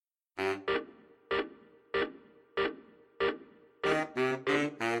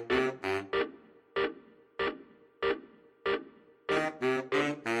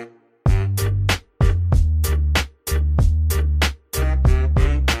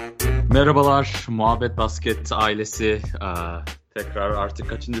Merhabalar, Muhabbet Basket ailesi. Tekrar artık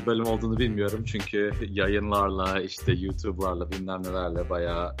kaçıncı bölüm olduğunu bilmiyorum. Çünkü yayınlarla, işte YouTube'larla, bilmem nelerle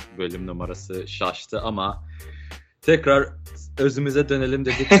bayağı bölüm numarası şaştı. Ama tekrar özümüze dönelim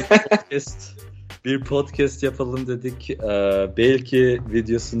dedik. Bir podcast yapalım dedik. Belki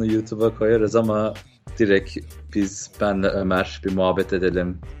videosunu YouTube'a koyarız ama direkt benle Ömer bir muhabbet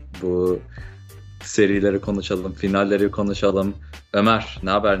edelim. Bu serileri konuşalım, finalleri konuşalım. Ömer, ne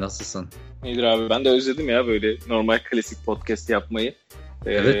haber, nasılsın? İyidir abi, ben de özledim ya böyle normal klasik podcast yapmayı.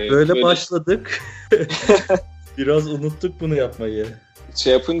 Evet, böyle başladık. Biraz unuttuk bunu yapmayı.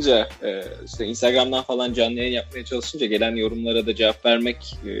 Şey yapınca işte Instagram'dan falan canlı yayın yapmaya çalışınca gelen yorumlara da cevap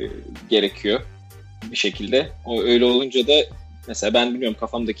vermek gerekiyor bir şekilde. Öyle olunca da mesela ben bilmiyorum,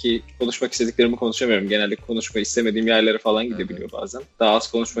 kafamdaki konuşmak istediklerimi konuşamıyorum. Genelde konuşmayı istemediğim yerlere falan gidebiliyor bazen. Daha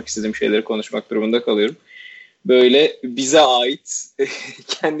az konuşmak istediğim şeyleri konuşmak durumunda kalıyorum. Böyle bize ait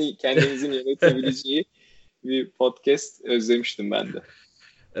kendimizin yönetebileceği bir podcast özlemiştim ben de.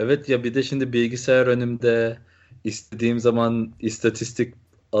 Evet ya, bir de şimdi bilgisayar önümde istediğim zaman istatistik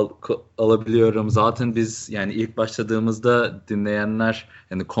alabiliyorum. Zaten biz yani ilk başladığımızda dinleyenler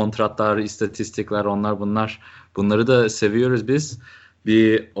yani kontratlar, istatistikler, onlar bunları da seviyoruz biz.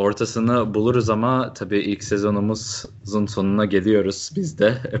 Bir ortasını buluruz ama tabii ilk sezonumuzun sonuna geliyoruz biz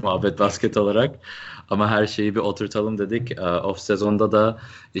de Muhabbet Basket olarak. Ama her şeyi bir oturtalım dedik. Off sezonda da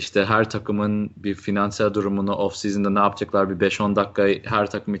işte her takımın bir finansal durumunu, off season'da ne yapacaklar bir 5-10 dakika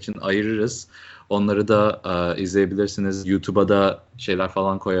her takım için ayırırız. Onları da izleyebilirsiniz. YouTube'a da şeyler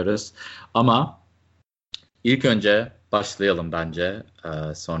falan koyarız. Ama ilk önce başlayalım bence.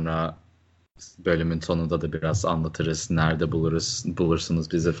 Sonra bölümün sonunda da biraz anlatırız. Nerede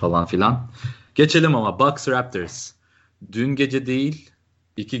bulursunuz bizi falan filan. Geçelim ama Bucks Raptors. Dün gece değil,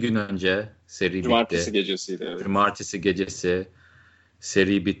 2 gün önce seri Cumartesi bitti. gecesiydi. Evet. Cumartesi gecesi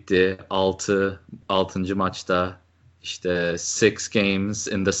seri bitti. 6. maçta işte 6 games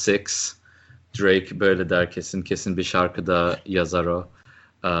in the 6. Drake böyle der, kesin bir şarkıda yazar o.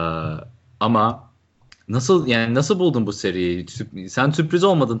 Ama nasıl buldun bu seriyi? Sen sürpriz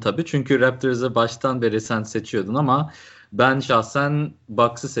olmadın tabii, çünkü Raptors'ı baştan beri sen seçiyordun ama ben şahsen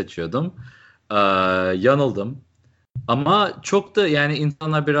Bucks'ı seçiyordum. Yanıldım. Ama çok da yani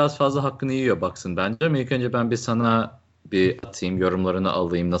insanlar biraz fazla hakkını yiyor Bucks'ın bence. Ama ilk önce ben sana bir atayım, yorumlarını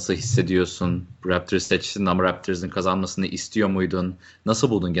alayım. Nasıl hissediyorsun? Raptors seçtin ama Raptors'ın kazanmasını istiyor muydun? Nasıl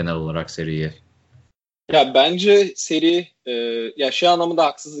buldun genel olarak seriyi? Ya bence seri ya şey anlamında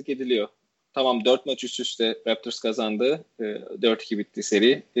haksızlık ediliyor. Tamam, 4 maç üst üste Raptors kazandı. 4-2 bitti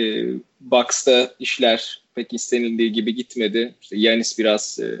seri. Bucks'ta işler pek istenildiği gibi gitmedi. İşte Giannis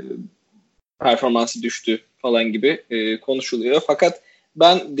biraz performansı düştü falan gibi konuşuluyor. Fakat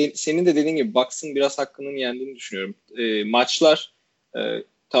ben senin de dediğin gibi Bucks'ın biraz hakkının yendiğini düşünüyorum. Maçlar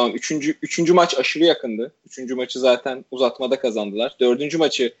tamam, üçüncü maç aşırı yakındı. 3. maçı zaten uzatmada kazandılar. 4.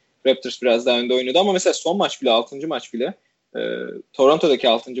 maçı Raptors biraz daha önde oynadı ama mesela son maç bile, 6. maç bile, Toronto'daki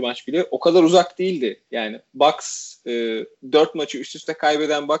 6. maç bile o kadar uzak değildi. Yani Bucks 4 maçı üst üste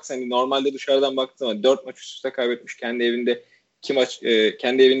kaybeden Bucks, hani normalde dışarıdan baktığın zaman 4 maç üst üste kaybetmiş, kendi evinde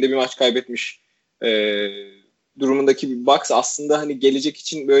kendi evinde bir maç kaybetmiş durumundaki bir Bucks aslında hani gelecek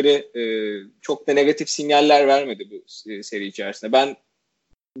için böyle çok da negatif sinyaller vermedi bu seri içerisinde. Ben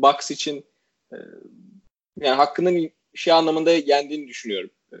Bucks için yani hakkının şey anlamında yendiğini düşünüyorum.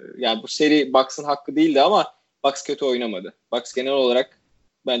 Yani bu seri Bucks'ın hakkı değildi ama Bucks kötü oynamadı. Bucks genel olarak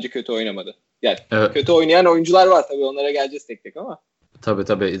bence kötü oynamadı. Yani evet. Kötü oynayan oyuncular var tabii, onlara geleceğiz tek tek ama.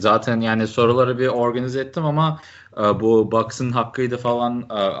 Tabii. Zaten yani soruları bir organize ettim ama bu Bucks'ın hakkıydı falan,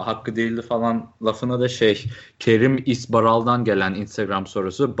 hakkı değildi falan lafına da Kerim İsbaral'dan gelen Instagram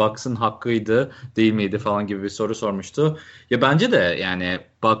sorusu, Bucks'ın hakkıydı değil miydi falan gibi bir soru sormuştu. Ya bence de yani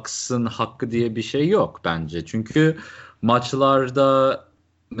Bucks'ın hakkı diye bir şey yok bence. Çünkü maçlarda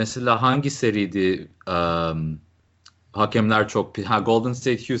mesela hangi seriydi? Hakemler çok... Golden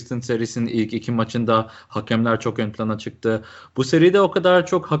State Houston serisinin ilk 2 maçında hakemler çok ön plana çıktı. Bu seride o kadar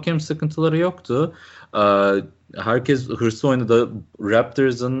çok hakem sıkıntıları yoktu. Herkes hırslı oynadı.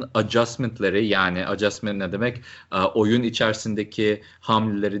 Raptors'ın adjustment'leri, yani adjustment ne demek? Oyun içerisindeki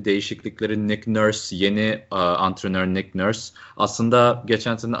hamleleri, değişiklikleri, Nick Nurse, yeni antrenör Nick Nurse. Aslında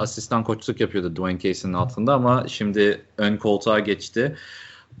geçen sene asistan koçluk yapıyordu Dwayne Casey'nin altında ama şimdi ön koltuğa geçti.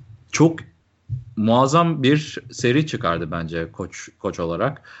 Çok muazzam bir seri çıkardı bence koç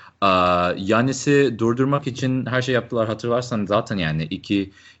olarak. Giannis'i durdurmak için her şey yaptılar. Hatırlarsan zaten yani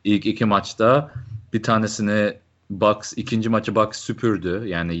ilk iki maçta bir tanesini Bucks, ikinci maçı Bucks süpürdü.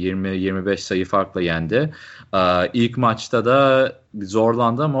 Yani 20-25 sayı farkla yendi. İlk maçta da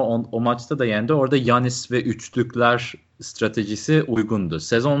zorlandı ama o maçta da yendi. Orada Giannis ve üçlükler stratejisi uygundu.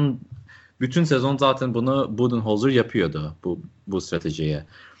 Sezon Bütün sezon zaten bunu Budenholzer yapıyordu bu stratejiyi.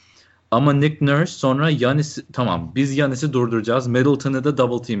 Ama Nick Nurse sonra tamam biz Giannis'i durduracağız. Middleton'ı da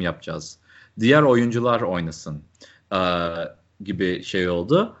double team yapacağız. Diğer oyuncular oynasın gibi şey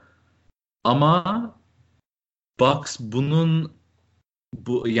oldu. Ama Bucks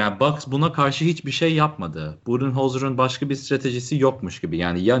Bucks buna karşı hiçbir şey yapmadı. Budenholzer'ın başka bir stratejisi yokmuş gibi.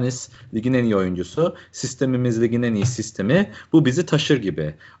 Yani Giannis ligin en iyi oyuncusu, sistemimiz ligin en iyi sistemi. Bu bizi taşır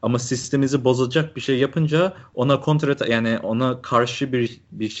gibi. Ama sistemimizi bozacak bir şey yapınca ona karşı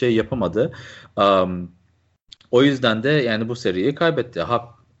bir şey yapamadı. O yüzden de yani bu seriyi kaybetti.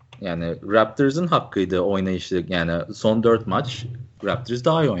 Yani Raptors'ın hakkıydı oynayışı. Yani son 4 maç Raptors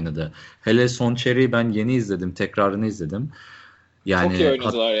daha iyi oynadı. Hele son çeyreği ben yeni izledim, tekrarını izledim. Yani çok iyi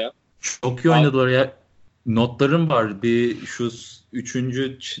oynadılar ya. Çok iyi oynadılar ya. Notlarım var. Şu 3.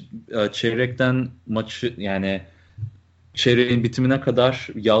 çeyrekten maçı yani çeyreğin bitimine kadar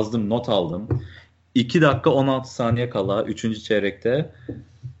yazdım, not aldım. 2 dakika 16 saniye kala 3. çeyrekte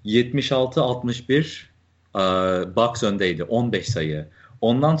 76-61 Bucks öndeydi. 15 sayı.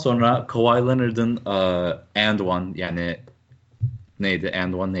 Ondan sonra Kawhi Leonard'ın and one yani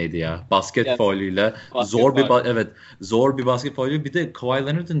and one neydi ya? Basket faulüyle zor bir basket faulü. Bir de Kawhi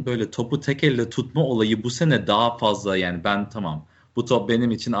Leonard'ın böyle topu tek elle tutma olayı bu sene daha fazla yani bu top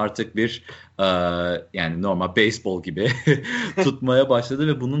benim için artık bir yani normal beyzbol gibi tutmaya başladı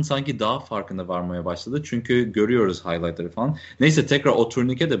ve bunun sanki daha farkına varmaya başladı. Çünkü görüyoruz highlightları falan. Neyse tekrar o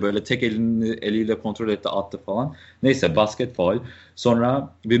turnike de böyle tek eliyle kontrol etti, attı falan. Neyse basket faul.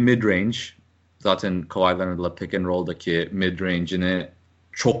 Sonra bir mid range. Zaten Kawhi Leonard'la pick and roll'daki mid-range'ini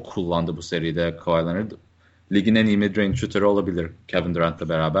çok kullandı bu seride Kawhi Leonard. Ligin en iyi mid-range shooter'ı olabilir Kevin Durant'la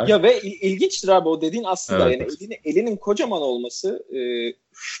beraber. Ya ve ilginçtir abi o dediğin aslında evet. Yani elinin kocaman olması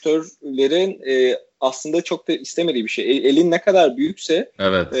şutörlerin aslında çok da istemediği bir şey. Elin ne kadar büyükse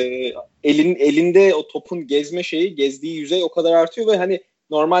evet. Elinde o topun gezdiği yüzey o kadar artıyor ve hani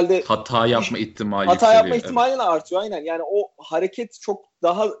normalde hata yapma ihtimali artıyor aynen. Yani o hareket çok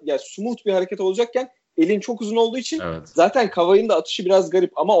daha smooth bir hareket olacakken elin çok uzun olduğu için zaten Kawhi'nin da atışı biraz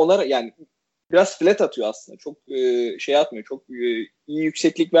garip ama onlara yani biraz flat atıyor aslında. Çok atmıyor. Çok iyi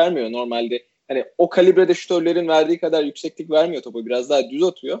yükseklik vermiyor normalde. Hani o kalibrede şutörlerin verdiği kadar yükseklik vermiyor topu. Biraz daha düz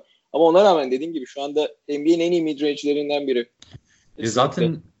atıyor. Ama ona rağmen dediğim gibi şu anda NBA'nin en iyi midrange'lerinden biri.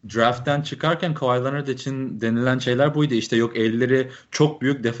 Zaten draft'ten çıkarken Kawhi Leonard için denilen şeyler buydu. İşte yok elleri çok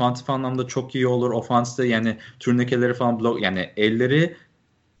büyük, defansif anlamda çok iyi olur. Ofansta yani turnikeleri falan yani elleri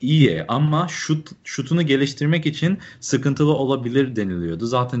iyi ama şutunu geliştirmek için sıkıntılı olabilir deniliyordu.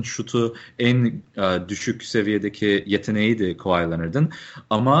 Zaten şutu en düşük seviyedeki yeteneğiydi Kawhi Leonard'ın.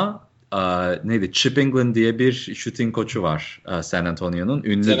 Ama Chip England diye bir shooting koçu var San Antonio'nun.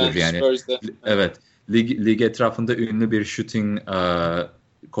 Ünlüdür yani. Evet. Lig etrafında ünlü bir shooting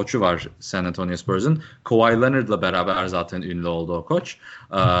koçu var San Antonio Spurs'un. Kawhi Leonard'la beraber zaten ünlü oldu o koç.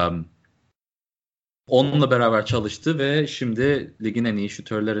 Onunla beraber çalıştı ve şimdi ligin en iyi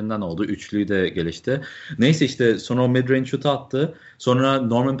şutörlerinden oldu. Üçlüyü de gelişti. Neyse işte sonra o mid-range şutu attı. Sonra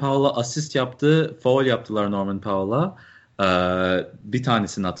Norman Powell'a asist yaptı. Foul yaptılar Norman Powell'a. Bir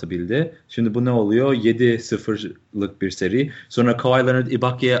tanesini atabildi. Şimdi bu ne oluyor? 7-0'lık bir seri. Sonra Kawhi Leonard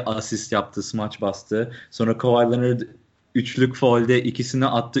Ibaki'ye asist yaptı. Smaç bastı. Sonra Kawhi Leonard üçlük faulde ikisini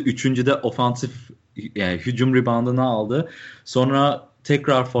attı. Üçüncüde ofansif yani hücum reboundını aldı. Sonra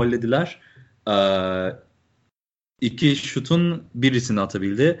tekrar faullediler. 2 şutun birisini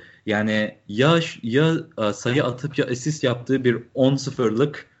atabildi. Yani ya sayı atıp ya asist yaptığı bir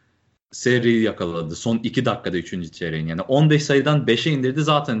 10-0'lık seri yakaladı. Son 2 dakikada 3. çeyreğin. Yani 15 sayıdan 5'e indirdi.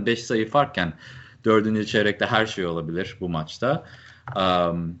 Zaten 5 sayı farkken 4. çeyrekte her şey olabilir bu maçta.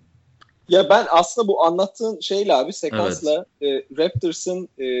 Ya ben aslında bu anlattığın şeyle abi sekansla Raptors'ın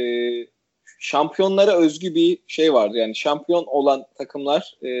şampiyonlara özgü bir şey vardı. Yani şampiyon olan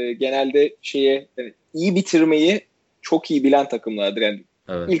takımlar genelde yani iyi bitirmeyi çok iyi bilen takımlardır. Yani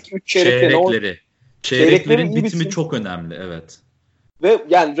ilk 3 çeyreklerin bitimi çok önemli. Evet. Ve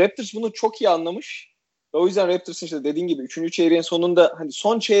yani Raptors bunu çok iyi anlamış. Ve o yüzden Raptors'ın işte dediğin gibi 3. çeyreğin sonunda hani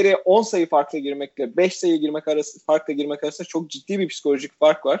son çeyreğe 10 sayı farkla girmekle 5 sayı farkla girmek arasında çok ciddi bir psikolojik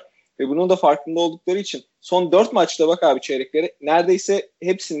fark var. Ve bunun da farkında oldukları için son 4 maçta bak abi çeyrekleri neredeyse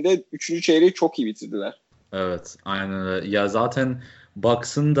hepsinde 3. çeyreği çok iyi bitirdiler. Evet aynen öyle. Ya zaten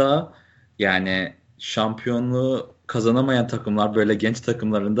Bucks'ın da yani şampiyonluğu kazanamayan takımlar böyle genç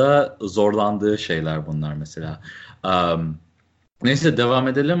takımlarında zorlandığı şeyler bunlar mesela. Neyse devam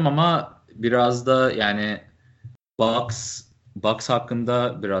edelim ama biraz da yani Bucks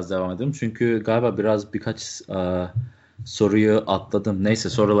hakkında biraz devam edelim. Çünkü galiba birkaç soruyu atladım. Neyse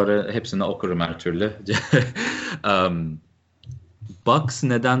soruları hepsini okurum her türlü. Bucks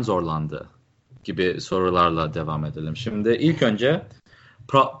neden zorlandı? gibi sorularla devam edelim. Şimdi ilk önce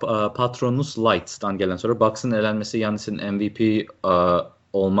Patronus Light'tan gelen soru. Bucks'ın elenmesi Giannis'in MVP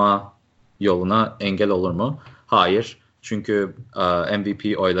olma yoluna engel olur mu? Hayır. Çünkü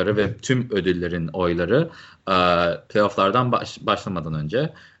MVP oyları ve tüm ödüllerin oyları playoff'lardan başlamadan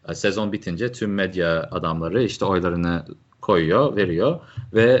önce sezon bitince tüm medya adamları işte oylarını koyuyor, veriyor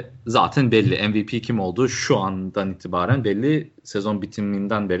ve zaten belli. MVP kim olduğu şu andan itibaren belli. Sezon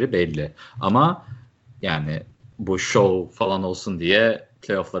bitiminden beri belli. Ama yani bu show falan olsun diye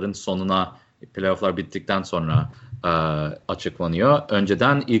playoff'lar bittikten sonra açıklanıyor.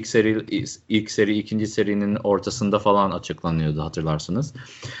 Önceden ilk seri ikinci serinin ortasında falan açıklanıyordu, hatırlarsınız.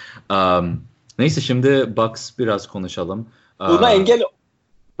 Neyse şimdi Bucks biraz konuşalım. Buna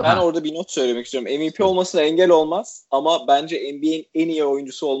ben orada bir not söylemek istiyorum. MVP olmasına engel olmaz ama bence NBA'in en iyi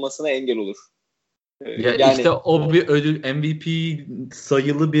oyuncusu olmasına engel olur. Yani işte o bir ödül, MVP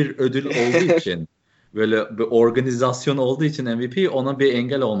sayılı bir ödül olduğu için böyle bir organizasyon olduğu için MVP ona bir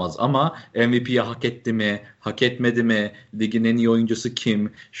engel olmaz. Ama MVP'yi hak etti mi, hak etmedi mi, ligin en iyi oyuncusu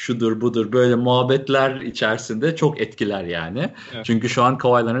kim, şudur budur, böyle muhabbetler içerisinde çok etkiler yani. Evet. Çünkü şu an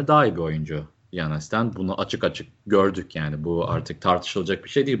Kawhi Leonard daha iyi bir oyuncu Giannis'ten. Bunu açık açık gördük yani. Bu artık tartışılacak bir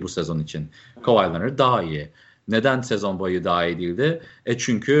şey değil bu sezon için. Kawhi Leonard daha iyi. Neden sezon boyu daha iyi değildi?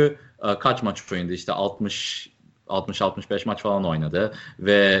 Çünkü kaç maç oynadı, işte 60-65 maç falan oynadı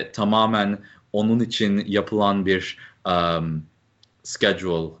ve tamamen onun için yapılan bir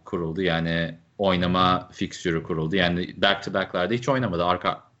schedule kuruldu. Yani oynama fixture'ı kuruldu. Yani back to back'lerde hiç oynamadı.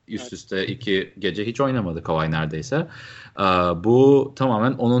 Üst üste 2 gece hiç oynamadı Kawhi neredeyse. Bu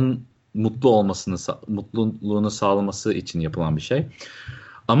tamamen onun mutluluğunu sağlaması için yapılan bir şey.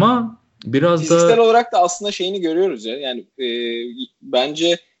 Ama biraz fiziksel olarak da aslında şeyini görüyoruz ya. Yani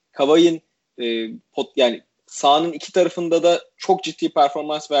bence Kawhi'nin yani sahanın iki tarafında da çok ciddi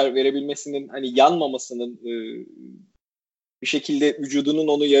performans verebilmesinin, hani yanmamasının, bir şekilde vücudunun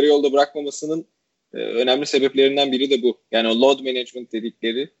onu yarı yolda bırakmamasının önemli sebeplerinden biri de bu. Yani o load management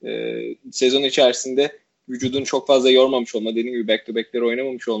dedikleri, sezon içerisinde vücudunu çok fazla yormamış olma, dediğim gibi back to back'leri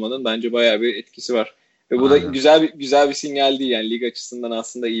oynamamış olmanın bence bayağı bir etkisi var. Ve bu da güzel bir sinyal değil yani, lig açısından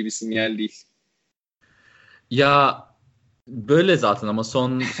aslında iyi bir sinyal değil. Ya böyle zaten ama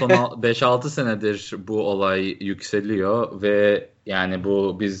son 5-6 senedir bu olay yükseliyor ve yani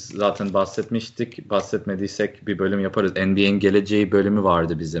bu biz zaten bahsetmediysek bir bölüm yaparız. NBA'in geleceği bölümü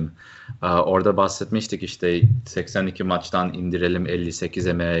vardı bizim. Orada bahsetmiştik işte 82 maçtan indirelim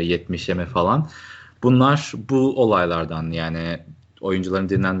 58'e 70'e falan. Bunlar bu olaylardan, yani oyuncuların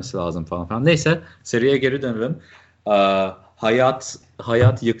dinlenmesi lazım falan. Neyse, seriye geri dönelim.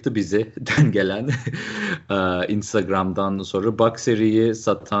 Hayat yıktı bizi den gelen Instagram'dan sonra Bucks seriyi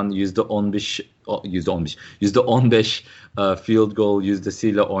satan %15 field goal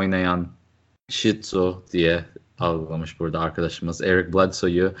yüzdesiyle oynayan Shih Tzu diye algılamış burada arkadaşımız. Eric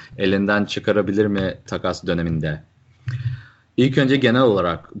Bledsoe'yu elinden çıkarabilir mi takas döneminde? İlk önce genel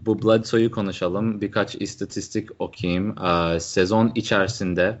olarak bu Bledsoe'yu konuşalım. Birkaç istatistik okuyayım. Sezon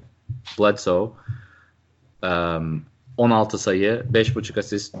içerisinde Bledsoe 16 sayı, 5.5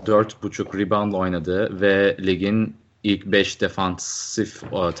 asist, 4.5 rebound oynadı ve ligin ilk 5 defansif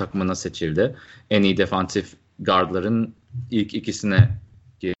takımına seçildi. En iyi defansif guardların ilk ikisine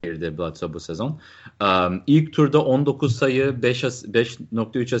girdi Bledsoe bu sezon. İlk turda 19 sayı,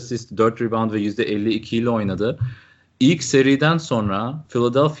 5.3 asist, 4 rebound ve %52 ile oynadı. İlk seriden sonra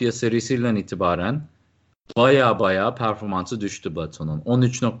Philadelphia serisiyle itibaren baya performansı düştü Bledsoe'nun.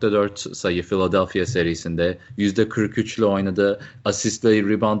 13.4 sayı Philadelphia serisinde, %43 ile oynadı. Asist ve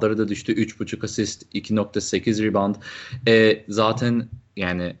reboundları da düştü. 3.5 asist, 2.8 rebound. Zaten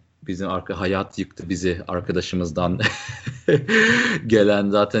yani bizim hayat yıktı bizi arkadaşımızdan gelen,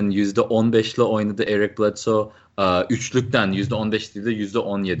 zaten %15 ile oynadı Eric Bledsoe. Üçlükten %15 değil de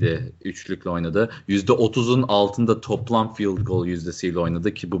 %17 üçlükle oynadı. %30'un altında toplam field goal yüzdesiyle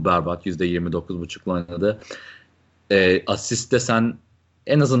oynadı ki bu berbat, %29.5'la oynadı. Asist desen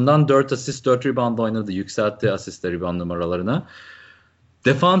en azından 4 asist 4 rebound oynadı. Yükseltti asist rebound numaralarını.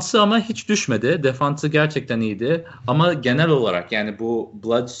 Defansı ama hiç düşmedi. Defansı gerçekten iyiydi. Ama genel olarak yani bu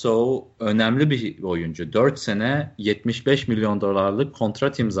Bledsoe önemli bir oyuncu. 4 sene $75 milyon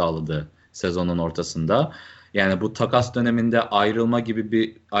kontrat imzaladı sezonun ortasında. Yani bu takas döneminde ayrılma gibi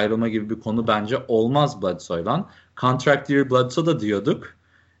bir konu bence olmaz Bledsoe'dan. Contract year Bledsoe da diyorduk.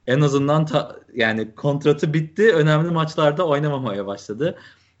 En azından yani kontratı bitti. Önemli maçlarda oynamamaya başladı.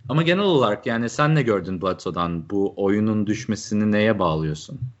 Ama genel olarak yani sen ne gördün Bledsoe'dan? Bu oyunun düşmesini neye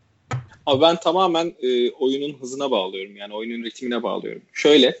bağlıyorsun? Abi ben tamamen oyunun hızına bağlıyorum. Yani oyunun ritmine bağlıyorum.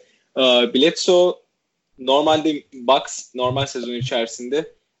 Şöyle, Bledsoe normalde Bucks normal sezon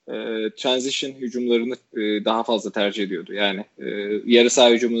içerisinde transition hücumlarını daha fazla tercih ediyordu. Yani yarı saha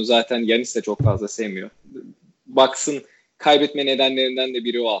hücumunu zaten Giannis de çok fazla sevmiyor. Bucks'ın kaybetme nedenlerinden de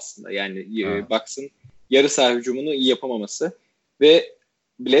biri o aslında. Yani Bucks'ın yarı saha hücumunu iyi yapamaması ve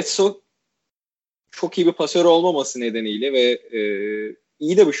Bledsoe çok iyi bir pasör olmaması nedeniyle ve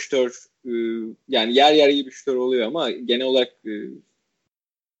iyi de bir şütör, yani yer yer iyi bir şütör oluyor ama genel olarak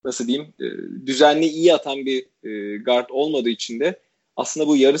nasıl diyeyim, düzenli iyi atan bir guard olmadığı için de aslında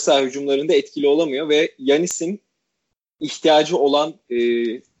bu yarı saha hücumlarında etkili olamıyor ve Giannis'in ihtiyacı olan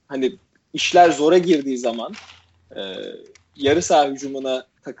hani işler zora girdiği zaman yarı saha hücumuna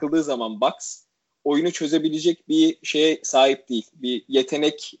takıldığı zaman Bucks oyunu çözebilecek bir şeye sahip değil. Bir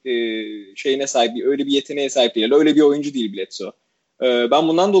yetenek şeyine sahip değil. Öyle bir yeteneğe sahip değil. Öyle bir oyuncu değil Bledsoe. Ben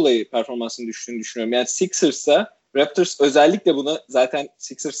bundan dolayı performansının düştüğünü düşünüyorum. Yani Sixers'ta Raptors özellikle buna zaten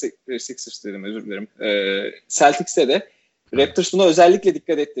Sixers dedim, özür dilerim. Celtics'te de Raptors buna özellikle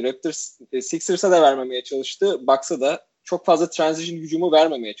dikkat etti. Raptors Sixers'a da vermemeye çalıştı. Bucks'a da çok fazla transition hücumu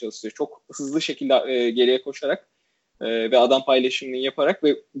vermemeye çalıştı. Çok hızlı şekilde geriye koşarak ve adam paylaşımını yaparak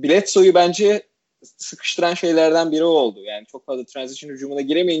ve Bledsoe'yu bence sıkıştıran şeylerden biri o oldu. Yani çok fazla transition hücumuna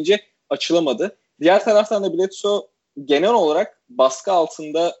giremeyince açılamadı. Diğer taraftan da Bledsoe genel olarak baskı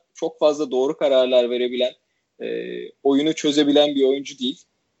altında çok fazla doğru kararlar verebilen, oyunu çözebilen bir oyuncu değil.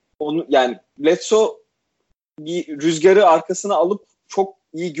 Yani Bledsoe bir rüzgarı arkasına alıp çok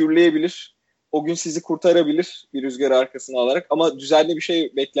iyi gürleyebilir. O gün sizi kurtarabilir bir rüzgarı arkasına alarak ama düzenli bir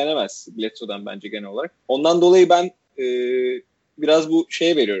şey beklenemez Bledsoe'dan bence genel olarak. Ondan dolayı ben biraz bu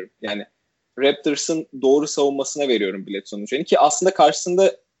şeye veriyorum. Yani Raptors'ın doğru savunmasına veriyorum Bledsoe'nun şeyini ki aslında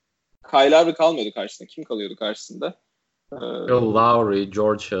karşısında Kyle Lowry kalmıyordu karşısında. Kim kalıyordu karşısında? Lowry,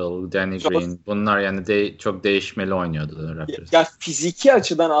 George Hill, Danny Green. Bunlar yani çok değişmeli oynuyordu Raptors. Ya fiziki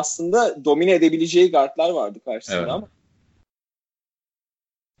açıdan aslında domine edebileceği guardlar vardı karşısında, evet. Ama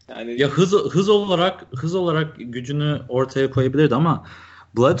yani ya hız olarak gücünü ortaya koyabilirdi ama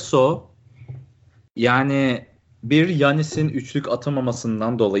Bledsoe yani bir Giannis'in üçlük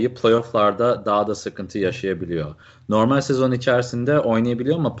atamamasından dolayı playoff'larda daha da sıkıntı yaşayabiliyor. Normal sezon içerisinde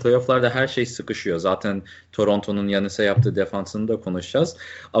oynayabiliyor ama playoff'larda her şey sıkışıyor. Zaten Toronto'nun Giannis'e yaptığı defansını da konuşacağız.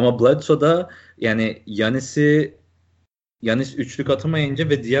 Ama Bledsoe'da yani Giannis üçlük atamayınca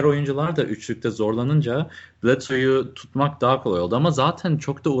ve diğer oyuncular da üçlükte zorlanınca Bledsoe'yu tutmak daha kolay oldu. Ama zaten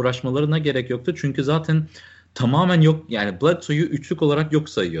çok da uğraşmalarına gerek yoktu. Çünkü zaten tamamen yok, yani Bledsoe'yu üçlük olarak yok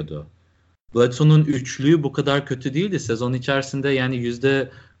sayıyordu. Bledsoe'nun üçlüğü bu kadar kötü değildi. Sezon içerisinde yani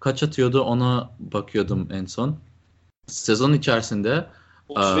yüzde kaç atıyordu ona bakıyordum en son. Sezon içerisinde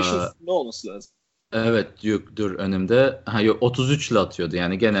 35 üstünde olması lazım. Evet, dur önümde. Yok, 33 ile atıyordu.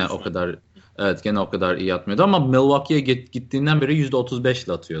 Yani gene o kadar, evet, gene o kadar iyi atmıyordu ama Milwaukee'ye gittiğinden beri %35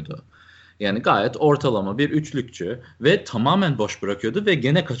 ile atıyordu. Yani gayet ortalama bir üçlükçü ve tamamen boş bırakıyordu ve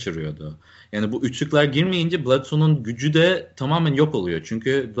gene kaçırıyordu. Yani bu üçlükler girmeyince Bledsoe'nun gücü de tamamen yok oluyor.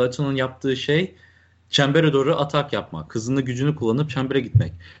 Çünkü Bledsoe'nun yaptığı şey çembere doğru atak yapmak. Hızını gücünü kullanıp çembere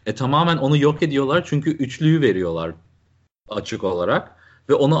gitmek. Tamamen onu yok ediyorlar çünkü üçlüyü veriyorlar açık olarak.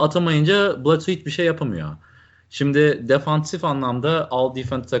 Ve onu atamayınca Bledsoe hiçbir şey yapamıyor. Şimdi defansif anlamda All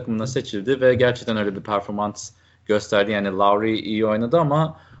Defense takımına seçildi ve gerçekten öyle bir performans gösterdi. Yani Lowry iyi oynadı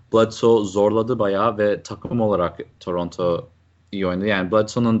ama Bledsoe zorladı bayağı ve takım olarak Toronto iyi oynadı. Yani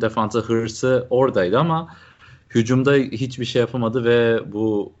Bledsoe'nun defansa hırsı oradaydı ama hücumda hiçbir şey yapamadı ve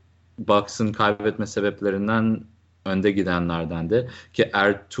bu Bucks'ın kaybetme sebeplerinden önde gidenlerdendi. Ki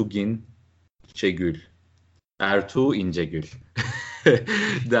Ertuğrul İncegül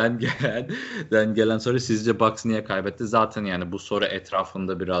den gelen soru, sizce Bucks niye kaybetti? Zaten yani bu soru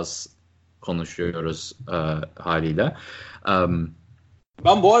etrafında biraz konuşuyoruz haliyle.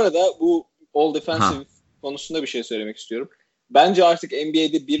 Ben bu arada bu All Defensive konusunda bir şey söylemek istiyorum. Bence artık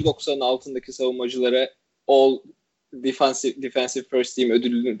NBA'de 1.90'ın altındaki savunmacılara All Defensive First Team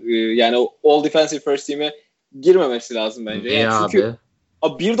ödülünü, yani o All Defensive First Team'e girmemesi lazım bence. Yani çünkü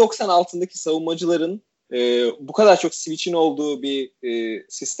 1.90 altındaki savunmacıların bu kadar çok switch'in olduğu bir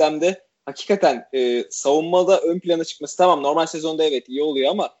sistemde hakikaten savunmada ön plana çıkması, tamam, normal sezonda evet iyi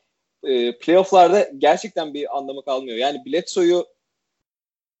oluyor ama playoff'larda gerçekten bir anlamı kalmıyor. Yani Bledsoe'yu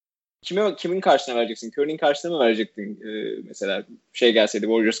kimin karşısına vereceksin? Curry'nin karşısına mı verecektin? Mesela gelseydi,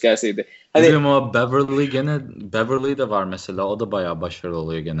 Warriors gelseydi. Hani ama Beverly de var mesela. O da bayağı başarılı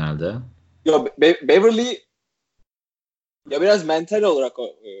oluyor genelde. Ya Beverly ya biraz mental olarak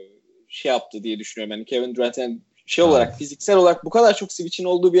yaptı diye düşünüyorum. Yani Kevin Durant'ın olarak, fiziksel olarak bu kadar çok switch'in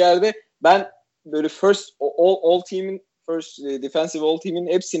olduğu bir yerde ben böyle all team'in defensive all team'in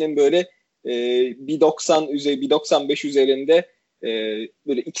hepsinin böyle 1.90 üzeri 1.95 üzerinde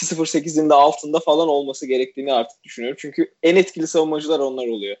böyle 2.08'in de altında falan olması gerektiğini artık düşünüyorum. Çünkü en etkili savunmacılar onlar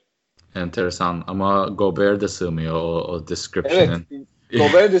oluyor. Enteresan ama Gobert de sığmıyor o Evet. description'ın.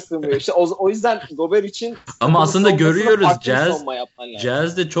 Gobert de sığmıyor. İşte o yüzden Gobert için Ama takımın aslında savunmasında görüyoruz farklı bir savunma yapman lazım.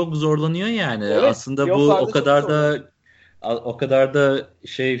 Jazz de çok zorlanıyor yani. Evet. Aslında bu Playoff'larda çok zorlanıyor. o kadar da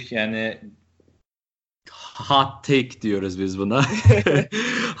şey yani hot take diyoruz biz buna.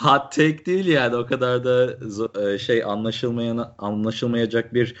 Hot take değil yani o kadar da şey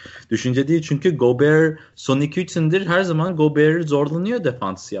anlaşılmayacak bir düşünce değil. Çünkü Gobert son 2-3 senedir her zaman Gobert zorlanıyor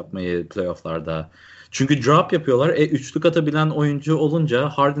defans yapmayı playofflarda. Çünkü drop yapıyorlar. Üçlük atabilen oyuncu olunca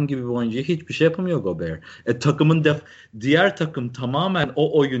Harden gibi bir oyuncuya hiçbir şey yapamıyor Gobert. Takımın diğer takım tamamen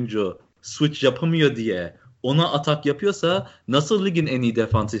o oyuncu switch yapamıyor diye ona atak yapıyorsa nasıl ligin en iyi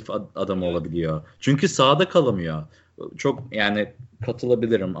defansif adamı olabiliyor? Çünkü sahada kalamıyor. Çok yani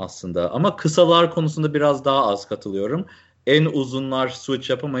katılabilirim aslında. Ama kısalar konusunda biraz daha az katılıyorum. En uzunlar switch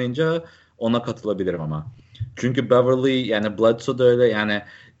yapamayınca ona katılabilirim ama. Çünkü Beverly yani Bledsoe da öyle yani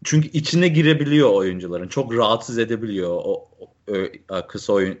çünkü içine girebiliyor oyuncuların. Çok rahatsız edebiliyor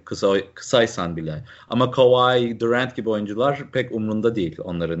kısaysan bile. Ama Kawhi, Durant gibi oyuncular pek umrunda değil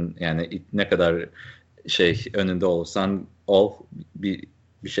onların yani ne kadar şey önünde olsan bir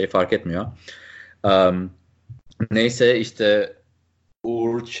şey fark etmiyor. Neyse işte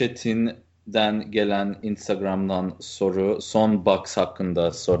Uğur Çetin'den gelen Instagram'dan soru, son Bucks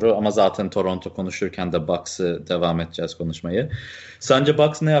hakkında soru ama zaten Toronto konuşurken de Bucks'ı devam edeceğiz konuşmayı. Sence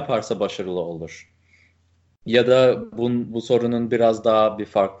Bucks ne yaparsa başarılı olur? Ya da bu sorunun biraz daha bir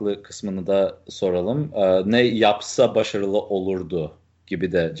farklı kısmını da soralım. Ne yapsa başarılı olurdu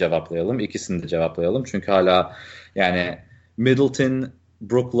gibi de cevaplayalım. İkisini de cevaplayalım. Çünkü hala yani Middleton,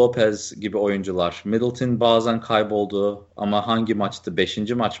 Brook Lopez gibi oyuncular. Middleton bazen kayboldu ama hangi maçtı? 5.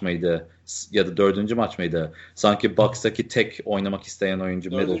 maç mıydı? Ya da 4. maç mıydı? Sanki Bucks'taki tek oynamak isteyen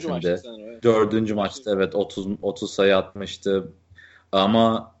oyuncu Dördüncü maçtı Middleton'dı. sanırım. Evet. 4. maçta evet 30 sayı atmıştı.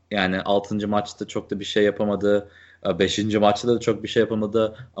 Ama yani 6. maçta çok da bir şey yapamadı. 5. maçta da çok bir şey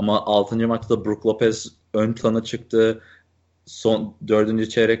yapamadı. Ama 6. maçta Brook Lopez ön plana çıktı. Son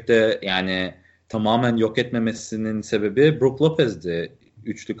 4. çeyrekte yani tamamen yok etmemesinin sebebi Brook Lopez'di.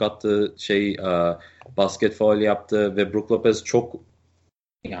 Üçlük attı, basket faul yaptı ve Brook Lopez çok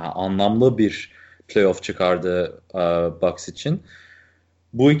yani anlamlı bir playoff çıkardı Bucks için.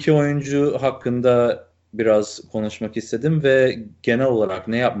 Bu iki oyuncu hakkında biraz konuşmak istedim ve genel olarak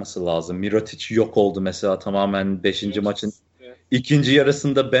ne yapması lazım? Mirotic yok oldu mesela tamamen beşinci Mirotic, maçın evet. ikinci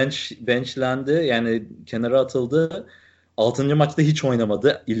yarısında benchlendi. Yani kenara atıldı. 6. maçta hiç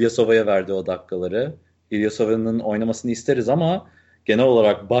oynamadı. İlyasova'ya verdi o dakikaları. İlyasova'nın oynamasını isteriz ama genel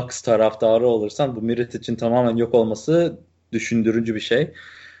olarak Bucks taraftarı olursan bu Mirotic'in tamamen yok olması düşündürücü bir şey.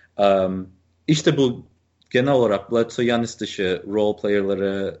 İşte bu genel olarak Bledsoe Giannis dışı role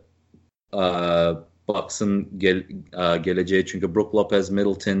player'ları Bucks'ın geleceği çünkü Brook Lopez,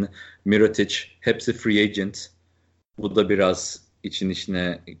 Middleton, Mirotic hepsi free agent. Bu da biraz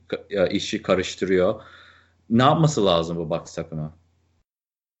işi karıştırıyor. Ne yapması lazım bu Bucks takımı?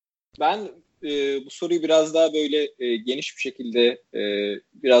 Ben bu soruyu biraz daha böyle geniş bir şekilde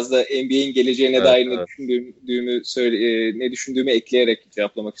biraz da NBA'in geleceğine Evet, dair evet. ne düşündüğümü ekleyerek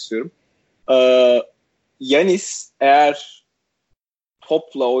cevaplamak istiyorum. Giannis eğer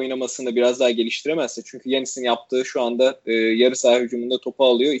topla oynamasını biraz daha geliştiremezse çünkü Giannis'in yaptığı şu anda yarı saha hücumunda topu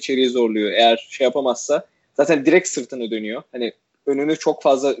alıyor, içeriye zorluyor. Eğer şey yapamazsa zaten direkt sırtını dönüyor. Hani önünü çok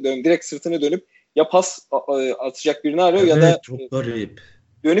fazla direkt sırtını dönüp ya pas atacak birini arıyor ya da Çok garip.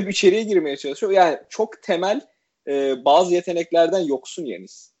 dönüp içeriye girmeye çalışıyor. Yani çok temel bazı yeteneklerden yoksun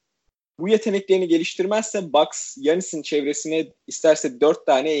Giannis. Bu yeteneklerini geliştirmezse Bucks Giannis'in çevresine isterse 4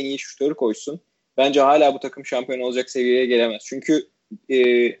 tane en iyi şutörü koysun. Bence hala bu takım şampiyon olacak seviyeye gelemez. Çünkü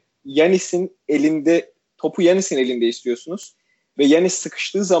Giannis'in elinde topu Giannis'in elinde istiyorsunuz ve Giannis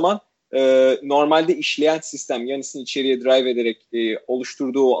sıkıştığı zaman normalde işleyen sistem Giannis'in içeriye drive ederek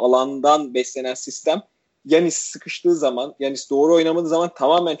oluşturduğu alandan beslenen sistem Giannis sıkıştığı zaman Giannis doğru oynamadığı zaman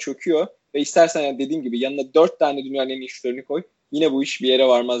tamamen çöküyor ve istersen yani dediğim gibi yanına 4 tane dünyanın en iyi şutörünü koy yine bu iş bir yere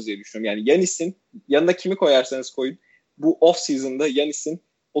varmaz diye düşünüyorum. Yani Giannis'in yanına kimi koyarsanız koyun bu off season'da Giannis'in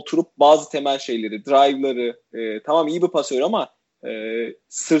oturup bazı temel şeyleri, drive'ları tamam iyi bir pasör ama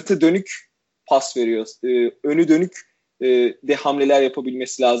sırtı dönük pas veriyor. Önü dönük de hamleler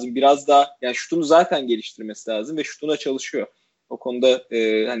yapabilmesi lazım. Biraz daha yani şutunu zaten geliştirmesi lazım ve şutuna çalışıyor. O konuda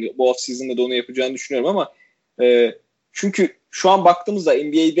hani bu off season'da da onu yapacağını düşünüyorum ama çünkü şu an baktığımızda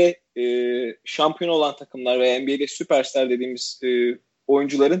NBA'de şampiyon olan takımlar veya NBA'de süperstar dediğimiz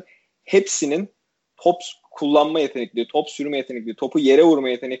oyuncuların hepsinin top kullanma yetenekleri, top sürme yetenekleri, topu yere vurma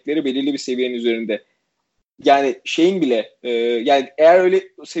yetenekleri belirli bir seviyenin üzerinde. yani şeyin bile yani eğer öyle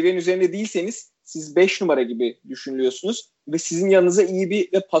seviyenin üzerinde değilseniz siz 5 numara gibi düşünülüyorsunuz ve sizin yanınıza iyi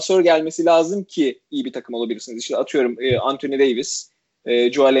bir pasör gelmesi lazım ki iyi bir takım olabilirsiniz. İşte atıyorum Anthony Davis,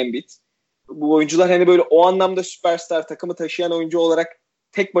 Joel Embiid. Bu oyuncular hani böyle o anlamda süperstar, takımı taşıyan oyuncu olarak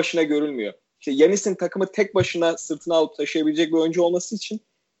tek başına görülmüyor. İşte Giannis'in takımı tek başına sırtına alıp taşıyabilecek bir oyuncu olması için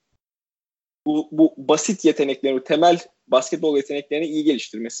bu basit yeteneklerini, temel basketbol yeteneklerini iyi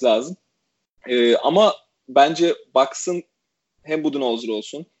geliştirmesi lazım. Ama bence Bucks'ın hem Budenholzer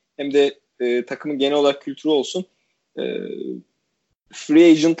olsun hem de takımın genel olarak kültürü olsun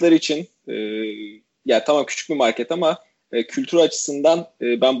free agentlar için yani tamam küçük bir market ama kültür açısından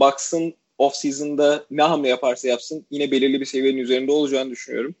ben Bucks'ın off-season'da ne hamle yaparsa yapsın yine belirli bir seviyenin üzerinde olacağını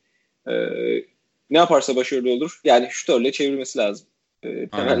düşünüyorum. Ne yaparsa başarılı olur. Yani şütörle çevirmesi lazım.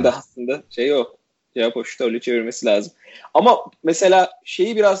 Temelde aslında şey o. Cevap o, şütörle çevirmesi lazım. Ama mesela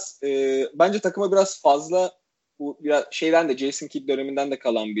şeyi biraz bence takıma biraz fazla bu biraz şeyden de Jason Kidd döneminden de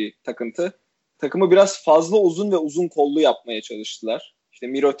kalan bir takıntı. Takımı biraz fazla uzun ve uzun kollu yapmaya çalıştılar. İşte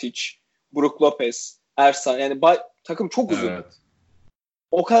Mirotic, Brook Lopez, Ersan yani takım çok uzun. Evet.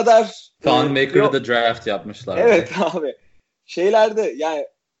 O kadar Thon Maker'ı da draft yapmışlar. Evet abi. Şeylerde yani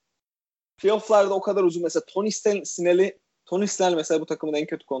playoff'larda o kadar uzun mesela Tony Snell mesela bu takımın en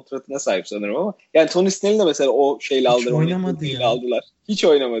kötü kontratına sahip sanırım ama yani Tony Snell'i de mesela o şeyle aldılar. Hiç oynamadı ya. Aldılar. Hiç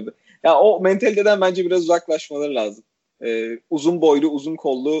oynamadı. Yani o mentaliteden bence biraz uzaklaşmaları lazım. Uzun boylu, uzun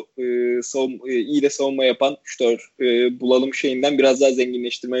kollu, iyi de savunma yapan şütör bulalım şeyinden biraz daha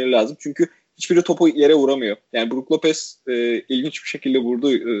zenginleştirmeleri lazım. Çünkü hiçbiri topu yere vuramıyor. Yani Brook Lopez ilginç bir şekilde vurdu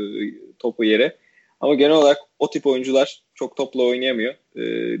topu yere. Ama genel olarak o tip oyuncular çok topla oynayamıyor.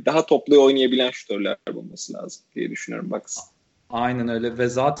 Daha toplu oynayabilen şütörler bulması lazım diye düşünüyorum. Bak. Aynen öyle ve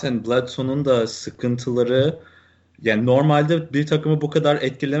zaten Bledsoe'nun da sıkıntıları yani normalde bir takımı bu kadar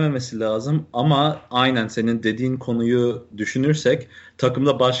etkilememesi lazım ama aynen senin dediğin konuyu düşünürsek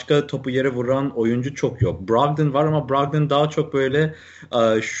takımda başka topu yere vuran oyuncu çok yok. Brogdon var ama Brogdon daha çok böyle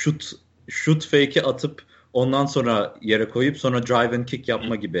shoot fake'i atıp ondan sonra yere koyup sonra drive and kick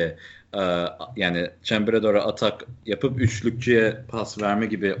yapma gibi yani çembere doğru atak yapıp üçlükçüye pas verme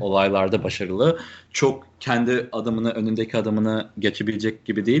gibi olaylarda başarılı. Çok kendi önündeki adamını geçebilecek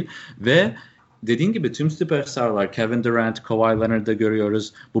gibi değil ve dediğin gibi tüm süperstarlar Kevin Durant, Kawhi Leonard'da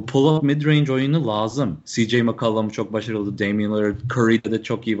görüyoruz. Bu pull-up mid-range oyunu lazım. CJ McCollum çok başarılı. Damian Lillard, Curry'de de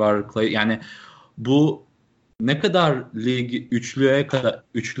çok iyi var. Clay, yani bu ne kadar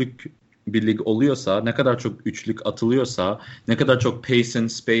üçlük bir lig oluyorsa, ne kadar çok üçlük atılıyorsa, ne kadar çok pace and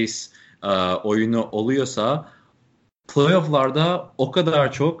space oyunu oluyorsa playoff'larda o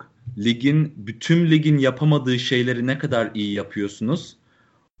kadar çok tüm ligin yapamadığı şeyleri ne kadar iyi yapıyorsunuz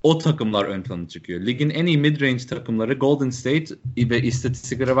o takımlar ön plana çıkıyor. Ligin en iyi mid-range takımları Golden State ve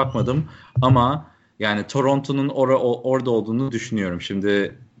istatistiklere bakmadım ama yani Toronto'nun orada olduğunu düşünüyorum.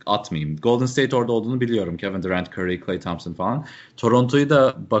 Şimdi atmayayım. Golden State orada olduğunu biliyorum. Kevin Durant, Curry, Klay Thompson falan. Toronto'yu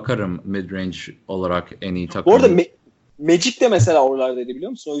da bakarım mid-range olarak en iyi takım. Bu arada Magic de mesela oralardaydı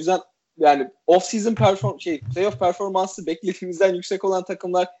biliyor musun? O yüzden yani off-season playoff performansı beklediğimizden yüksek olan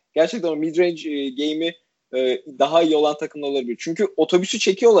takımlar gerçekten o mid-range game'i daha iyi olan takımlar olabilir. Çünkü otobüsü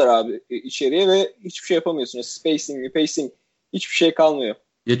çekiyorlar abi içeriye ve hiçbir şey yapamıyorsunuz. Spacing, pacing hiçbir şey kalmıyor.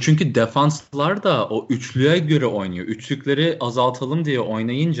 Ya çünkü defanslar da o üçlüye göre oynuyor. Üçlükleri azaltalım diye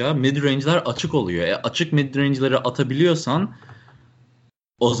oynayınca mid-range'ler açık oluyor. Açık mid-range'leri atabiliyorsan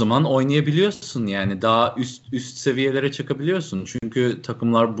o zaman oynayabiliyorsun yani daha üst seviyelere çıkabiliyorsun. Çünkü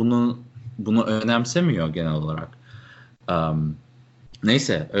takımlar bunu önemsemiyor genel olarak.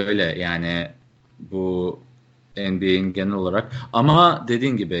 Neyse öyle yani bu NBA'in genel olarak. Ama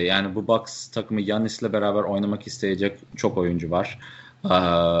dediğin gibi yani bu Bucks takımı Giannis'le beraber oynamak isteyecek çok oyuncu var.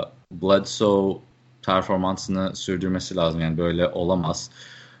 Bledsoe performansını sürdürmesi lazım yani böyle olamaz.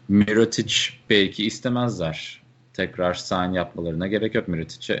 Mirotic belki istemezler. Tekrar sign yapmalarına gerek yok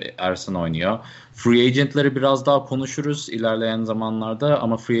Mirotic'e. Ersan oynuyor. Free agent'ları biraz daha konuşuruz ilerleyen zamanlarda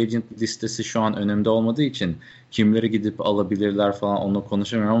ama free agent listesi şu an önümde olmadığı için kimleri gidip alabilirler falan onu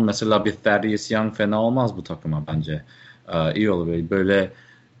konuşamıyorum ama mesela bir Thaddeus Young fena olmaz bu takıma bence. İyi olur böyle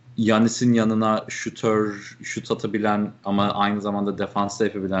Giannis'in yanına şut atabilen ama aynı zamanda defans da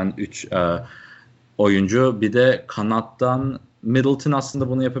yapabilen 3 oyuncu. Bir de kanattan Middleton aslında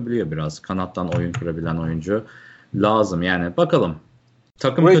bunu yapabiliyor biraz. Kanattan oyun kurabilen oyuncu lazım yani. Bakalım.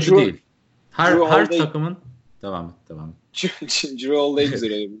 Takım kötü değil. Her takımın devam et. Drew Holiday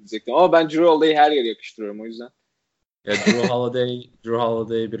güzel olabilecektim. Ama ben Drew Holiday'i her yere yakıştırıyorum o yüzden. Ya Drew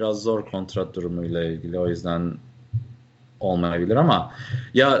Holiday biraz zor kontrat durumuyla ilgili. O yüzden olmayabilir ama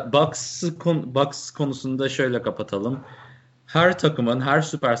ya Bucks konusunda şöyle kapatalım. Her takımın, her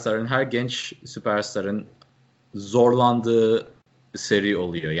süperstarın, her genç süperstarın zorlandığı seri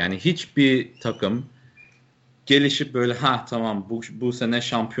oluyor. Yani hiçbir takım gelişip böyle tamam bu sene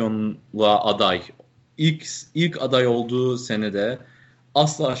şampiyonluğa aday. İlk aday olduğu senede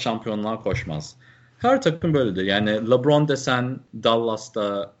asla şampiyonluğa koşmaz. Her takım böyledir. Yani LeBron desen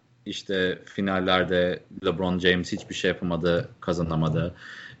Dallas'ta işte finallerde LeBron James hiçbir şey yapamadı, kazanamadı.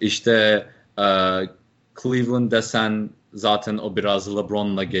 İşte Cleveland desen zaten o biraz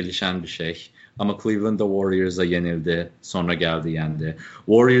LeBron'la gelişen bir şey. Ama Cleveland'da Warriors'a yenildi. Sonra geldi yendi.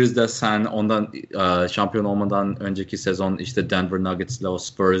 Warriors'da sen ondan şampiyon olmadan önceki sezon işte Denver Nuggets'la o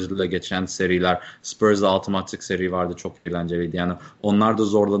Spurs'la geçen seriler. Spurs'la Automatic seri vardı. Çok eğlenceliydi. Yani onlar da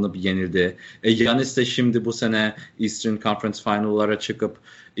zorlanıp yenildi. Giannis de şimdi bu sene Eastern Conference Final'lara çıkıp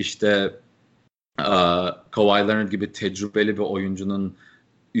işte Kawhi Leonard gibi tecrübeli bir oyuncunun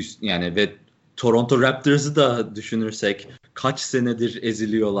yani ve Toronto Raptors'ı da düşünürsek kaç senedir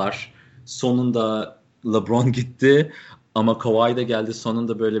eziliyorlar. Sonunda LeBron gitti ama Kawhi da geldi.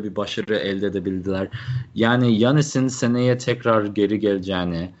 Sonunda böyle bir başarı elde edebildiler. Yani Giannis'in seneye tekrar geri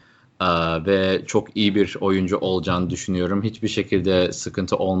geleceğini ve çok iyi bir oyuncu olacağını düşünüyorum. Hiçbir şekilde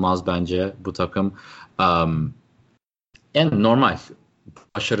sıkıntı olmaz bence bu takım. Yani normal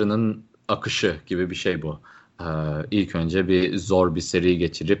başarının akışı gibi bir şey bu. İlk önce bir zor bir seri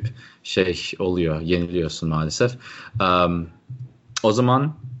geçirip oluyor, yeniliyorsun maalesef. O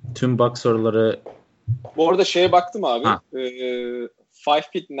zaman tüm bug soruları... Bu arada baktım abi. 5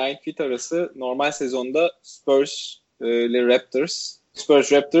 feet 9 feet arası normal sezonda Spurs ile Raptors.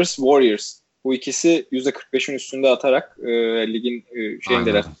 Spurs, Raptors, Warriors. Bu ikisi %45'in üstünde atarak ligin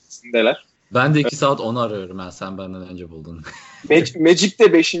şeyindeler. Ben de 2 saat onu arıyorum. Sen benden önce buldun. Magic de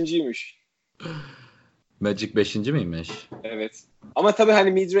 5.'ymiş. Magic 5. miymiş? Evet. Ama tabii hani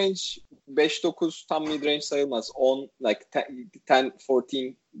mid-range 5-9 tam mid-range sayılmaz. 10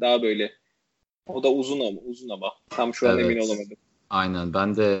 10-14 daha böyle. O da uzun ama. Tam şu an emin olamadım. Aynen.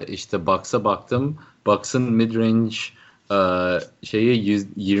 Ben de işte Bucks'a baktım. Bucks'ın mid-range şeyi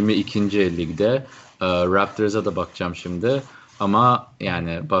 22. ligde. Raptors'a da bakacağım şimdi. Ama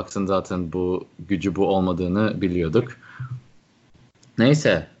yani Bucks'ın zaten bu gücü bu olmadığını biliyorduk.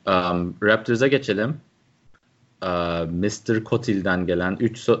 Neyse. Raptors'a geçelim. Mr. Kotil'den gelen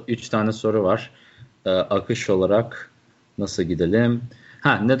 3 tane soru var. Akış olarak nasıl gidelim?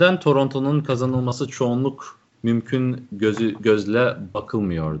 Neden Toronto'nun kazanılması çoğunluk mümkün gözle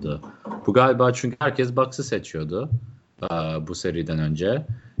bakılmıyordu? Bu galiba çünkü herkes Bucks'ı seçiyordu bu seriden önce.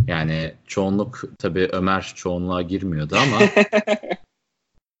 Yani çoğunluk tabii Ömer çoğunluğa girmiyordu ama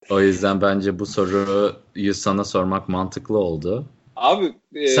o yüzden bence bu soruyu sana sormak mantıklı oldu. Abi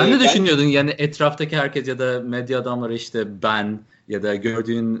sen ne düşünüyordun? Yani etraftaki herkes ya da medya adamları işte ben ya da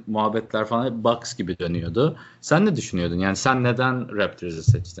gördüğün muhabbetler falan Bucks gibi dönüyordu. Sen ne düşünüyordun? Yani sen neden Raptors'ı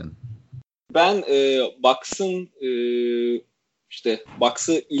seçtin? Ben Bucks'ın işte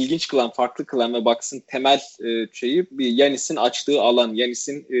Bucks'ı ilginç kılan, farklı kılan ve Bucks'ın temel şeyi bir Giannis'in açtığı alan,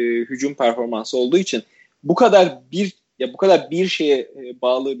 Giannis'in hücum performansı olduğu için bu kadar bir şeye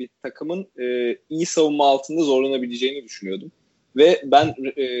bağlı bir takımın iyi savunma altında zorlanabileceğini düşünüyordum. Ve ben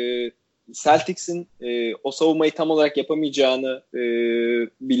Celtics'in o savunmayı tam olarak yapamayacağını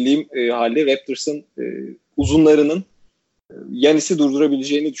bildiğim halde Raptors'ın uzunlarının Giannis'i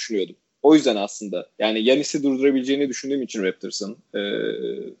durdurabileceğini düşünüyordum. O yüzden aslında yani Giannis'i durdurabileceğini düşündüğüm için Raptors'ın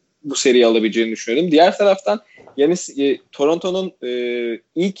bu seriyi alabileceğini düşünüyordum. Diğer taraftan Giannis Toronto'nun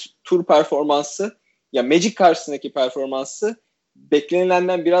ilk tur performansı ya Magic karşısındaki performansı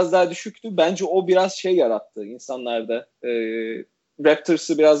beklenilenden biraz daha düşüktü. Bence o biraz yarattı insanlarda.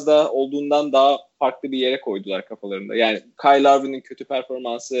 Raptors'ı biraz daha olduğundan daha farklı bir yere koydular kafalarında. Yani Kyle Lowry'nin kötü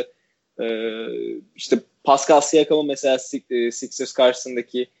performansı, işte Pascal Siakam'ın mesela Sixers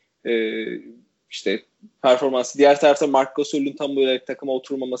karşısındaki işte performansı. Diğer tarafta Marc Gasol'ün tam böyle takıma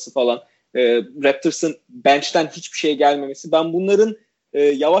oturmaması falan. Raptors'ın bench'ten hiçbir şey gelmemesi. Ben bunların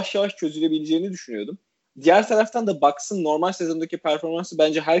yavaş yavaş çözülebileceğini düşünüyordum. Diğer taraftan da Bucks'ın normal sezondaki performansı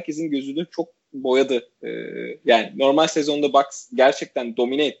bence herkesin gözünü çok boyadı. Yani normal sezonda Bucks gerçekten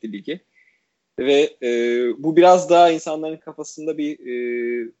domine etti ligi. Ve bu biraz daha insanların kafasında bir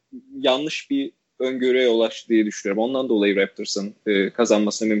yanlış bir öngörüye yol açtı diye düşünüyorum. Ondan dolayı Raptors'ın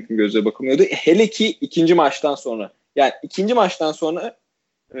kazanmasına mümkün gözle bakılmıyordu. Hele ki ikinci maçtan sonra. Yani ikinci maçtan sonra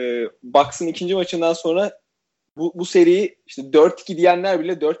Bucks'ın ikinci maçından sonra bu seriyi işte 4-2 diyenler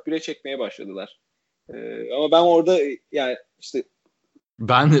bile 4-1'e çekmeye başladılar. Ama ben orada yani işte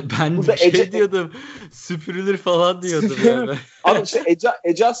ben diyordum süpürülür falan diyordum yani. Ama işte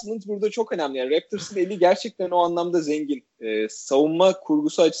adjustment burada çok önemli. Yani Raptors'ın eli gerçekten o anlamda zengin. Savunma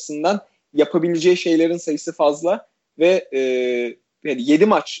kurgusu açısından yapabileceği şeylerin sayısı fazla ve yani 7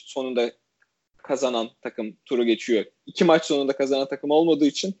 maç sonunda kazanan takım turu geçiyor. 2 maç sonunda kazanan takım olmadığı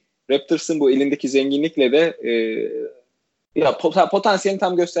için Raptors'ın bu elindeki zenginlikle de potansiyelini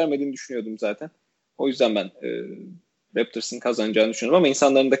tam göstermediğini düşünüyordum zaten. O yüzden ben Raptors'ın kazanacağını düşünüyorum ama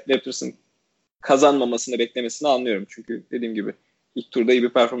insanların da Raptors'ın kazanmamasını beklemesini anlıyorum. Çünkü dediğim gibi ilk turda iyi bir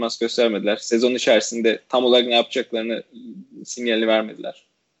performans göstermediler. Sezon içerisinde tam olarak ne yapacaklarını sinyalini vermediler.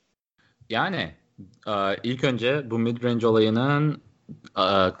 Yani ilk önce bu mid-range olayının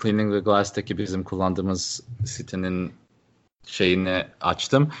Cleaning the Glass'taki bizim kullandığımız sitenin şeyini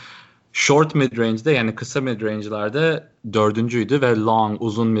açtım. Short mid-range'de yani kısa mid-range'lerde 4.'üydü ve long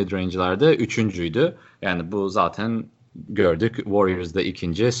uzun mid-range'lerde 3.'üydü. Yani bu zaten gördük. Warriors'da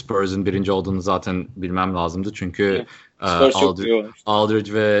 2. Spurs'un 1. olduğunu zaten bilmem lazımdı. Çünkü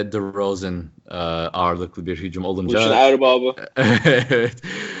Aldridge ve DeRozan ağırlıklı bir hücum olunca. Bu işin erbabı. Evet.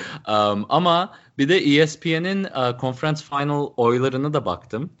 Ama bir de ESPN'in Conference Final oylarına da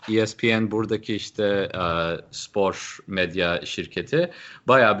baktım. ESPN buradaki işte spor medya şirketi.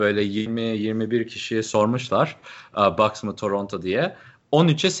 Baya böyle 20-21 kişiye sormuşlar Bucks mı Toronto diye.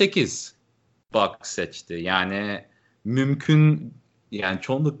 13'e 8 Bucks seçti. Yani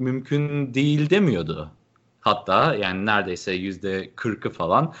çoğunluk mümkün değil demiyordu. Hatta yani neredeyse %40'ı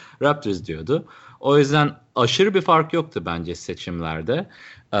falan Raptors diyordu. O yüzden aşırı bir fark yoktu bence seçimlerde.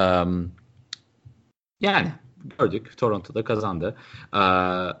 Yani gördük. Toronto'da kazandı.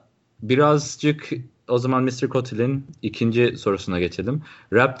 Birazcık o zaman Mr. Kotil'in ikinci sorusuna geçelim.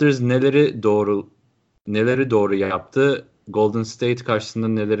 Raptors neleri doğru yaptı? Golden State karşısında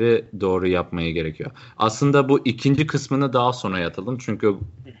neleri doğru yapmaya gerekiyor? Aslında bu ikinci kısmını daha sonra yatalım. Çünkü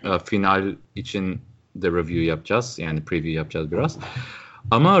final için de review yapacağız. Yani preview yapacağız biraz.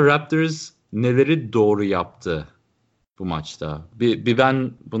 Ama Raptors neleri doğru yaptı bu maçta? Bir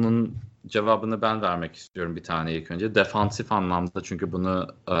ben bunun cevabını ben vermek istiyorum bir tane ilk önce. Defansif anlamda çünkü bunu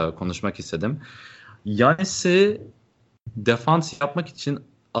konuşmak istedim. Giannis'i defans yapmak için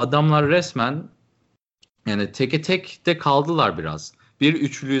adamlar resmen yani teke tek de kaldılar biraz. Bir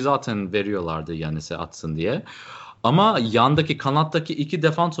üçlüyü zaten veriyorlardı Giannis'e atsın diye. Ama yandaki kanattaki 2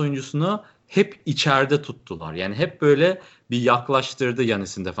 defans oyuncusunu hep içeride tuttular. Yani hep böyle bir yaklaştırdı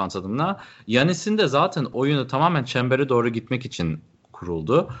Giannis'in defans adımına. Giannis'in de zaten oyunu tamamen çembere doğru gitmek için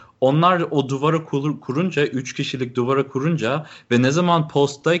kuruldu. Onlar o duvara kurunca 3 kişilik duvara kurunca ve ne zaman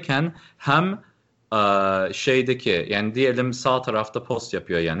posttayken hem şeydeki yani diyelim sağ tarafta post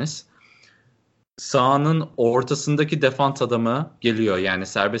yapıyor Giannis. Sahanın ortasındaki defans adamı geliyor. Yani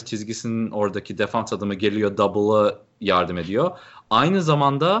serbest çizgisinin oradaki defans adamı geliyor. Double'a yardım ediyor. Aynı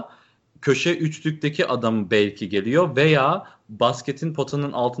zamanda köşe üçlükteki adam belki geliyor veya basketin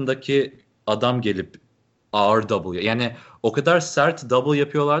potanın altındaki adam gelip ağır double. Yani o kadar sert double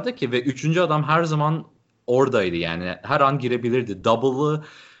yapıyorlardı ki ve üçüncü adam her zaman oradaydı. Yani her an girebilirdi. Double'ı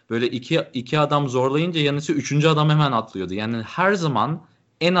böyle iki adam zorlayınca yanısı üçüncü adam hemen atlıyordu. Yani her zaman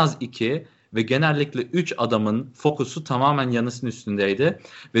en az 2 ve genellikle 3 adamın fokusu tamamen Giannis'in üstündeydi.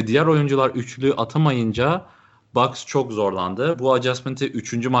 Ve diğer oyuncular üçlü atamayınca Bucks çok zorlandı. Bu adjustment'i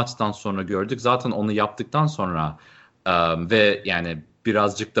 3. maçtan sonra gördük. Zaten onu yaptıktan sonra ve yani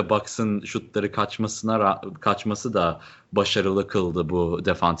birazcık da Bucks'ın şutları kaçması da başarılı kıldı bu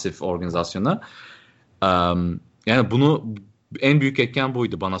defansif organizasyonu. Yani bunu en büyük etken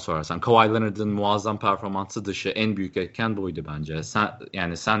buydu bana sorarsan. Kawhi Leonard'ın muazzam performansı dışı en büyük etken buydu bence.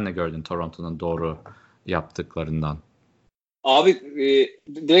 Sen ne gördün Toronto'nun doğru yaptıklarından? Abi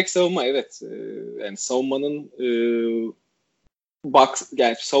direkt savunma evet. Yani savunmanın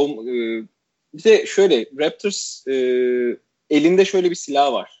bir de şöyle Raptors elinde şöyle bir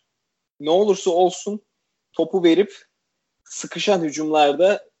silah var. Ne olursa olsun topu verip sıkışan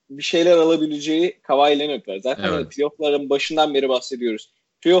hücumlarda bir şeyler alabileceği Kawhi Leonard var. Zaten evet. Playoff'ların başından beri bahsediyoruz.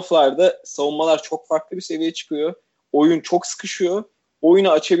 Playoff'larda savunmalar çok farklı bir seviyeye çıkıyor. Oyun çok sıkışıyor.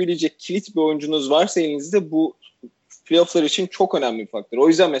 Oyunu açabilecek kilit bir oyuncunuz varsa elinizde bu playoff'lar için çok önemli bir faktör. O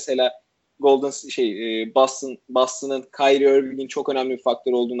yüzden mesela Boston'ın Kyrie Irving'in çok önemli bir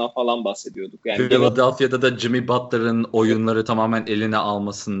faktör olduğundan falan bahsediyorduk. Yani Philadelphia'da da Jimmy Butler'ın oyunları tamamen eline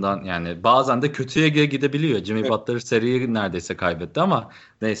almasından yani bazen de kötüye gidebiliyor. Jimmy Butler seriyi neredeyse kaybetti ama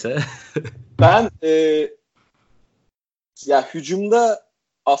neyse. Ben hücumda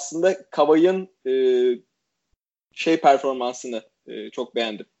aslında Kawhi'nin performansını çok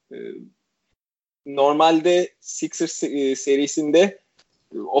beğendim. Normalde Sixers serisinde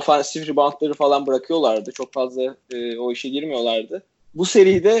ofansif reboundları falan bırakıyorlardı. Çok fazla o işe girmiyorlardı. Bu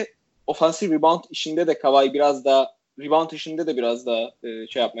seride ofansif rebound işinde de Kawhi biraz daha rebound işinde de biraz daha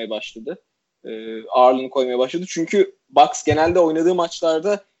yapmaya başladı. Ağırlığını koymaya başladı. Çünkü Bucks genelde oynadığı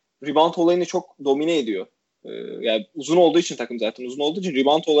maçlarda rebound olayını çok domine ediyor. Yani uzun olduğu için takım zaten uzun olduğu için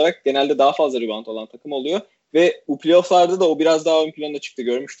rebound olarak genelde daha fazla rebound olan takım oluyor. Ve bu playoff'larda da o biraz daha ön plana çıktı.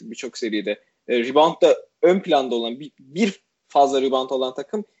 Görmüştük birçok seride. Rebound'da ön planda olan bir fazla rebound olan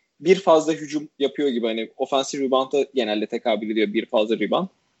takım bir fazla hücum yapıyor gibi. Hani offensive rebound'a genelde tekabül ediyor bir fazla rebound.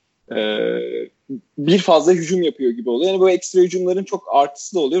 Bir fazla hücum yapıyor gibi oluyor. Yani böyle ekstra hücumların çok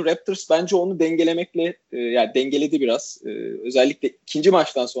artısı da oluyor. Raptors bence onu dengelemekle yani dengeledi biraz. Özellikle ikinci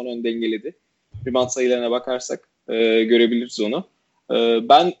maçtan sonra onu dengeledi. Rebound sayılarına bakarsak görebiliriz onu.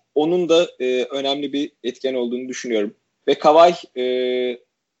 Ben onun da önemli bir etken olduğunu düşünüyorum. Ve Kawhi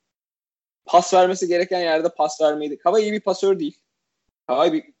pas vermesi gereken yerde pas vermeydi. Kawhi iyi bir pasör değil.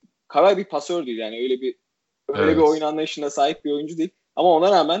 Kawhi bir pasör değil yani öyle bir oyun anlayışına sahip bir oyuncu değil. Ama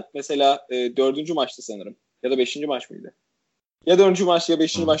ona rağmen mesela 4. maçta sanırım ya da 5. maç mıydı? Ya 4. maç ya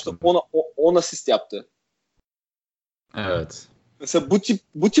 5. maçta 10 asist yaptı. Evet. Mesela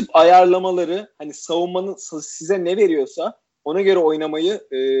bu tip ayarlamaları hani savunmanın size ne veriyorsa ona göre oynamayı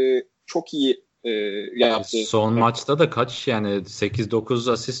çok iyi yaptı. Son maçta da kaç yani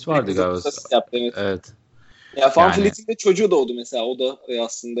 8-9 asist vardı galiba. 8-9 asist yaptı evet. Ya VanVleet'in de çocuğu doğdu mesela. O da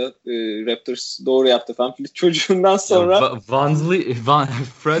aslında Raptors doğru yaptı. VanVleet çocuğundan sonra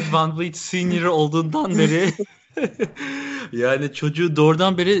Fred VanVleet senior olduğundan beri yani çocuğu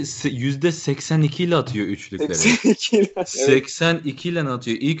doğrudan beri %82 ile atıyor üçlükleri. 82 ile. 82 ile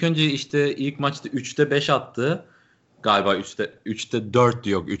atıyor. İlk önce işte ilk maçta 3'te 5 attı. Galiba 3'te 4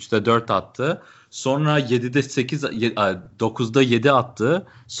 yok. 3'te 4 attı. Sonra 7'de 8 9'da 7 attı.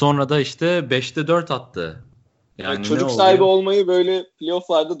 Sonra da işte 5'te 4 attı. Yani çocuk sahibi olmayı böyle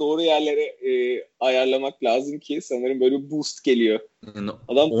playoff'larda doğru yerlere ayarlamak lazım ki sanırım böyle boost geliyor. Yani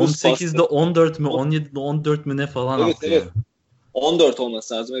adam 18'de 14 mü 17'de 14 mü ne falan attı. Evet. 14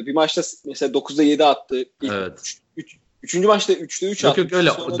 olması lazım. Bir maçta mesela 9'da 7 attı. Evet. 3. maçta 3'te 3 attı. Yok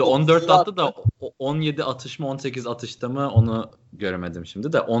öyle 14 attı da 17 atış mı 18 atışta mı onu göremedim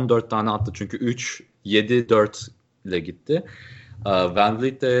şimdi de 14 tane attı çünkü 3 7 4 ile gitti.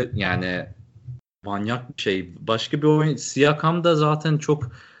 VanVleet de yani manyak bir şey. Başka bir oyun. Siakam da zaten çok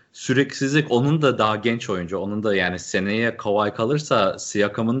süreksizlik. Onun da daha genç oyuncu. Onun da yani seneye Kawhi kalırsa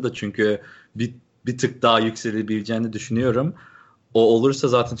Siakam'ın da çünkü bir tık daha yükselebileceğini düşünüyorum. O olursa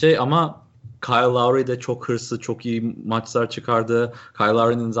zaten ama Kyle Lowry de çok hırslı, çok iyi maçlar çıkardı. Kyle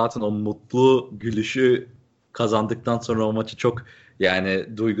Lowry'nin zaten o mutlu gülüşü kazandıktan sonra o maçı çok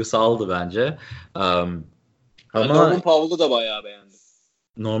yani duygusaldı bence. Ama Norman Powell'ı da bayağı beğendim.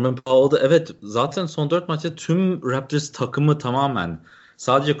 Norman Powell'da evet zaten son 4 maçta tüm Raptors takımı tamamen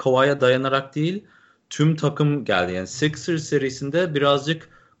sadece Kawhi'ye dayanarak değil tüm takım geldi. Yani Sixers serisinde birazcık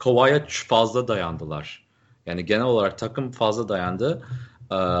Kawhi'ye fazla dayandılar. Yani genel olarak takım fazla dayandı.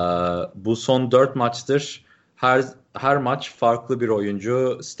 Bu son 4 maçtır her maç farklı bir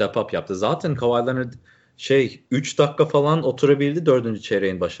oyuncu step up yaptı. Zaten Kawhi Leonard 3 dakika falan oturabildi 4.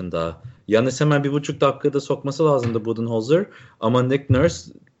 çeyreğin başında. Giannis hemen 1,5 dakikada sokması lazımdı Budenholzer. Ama Nick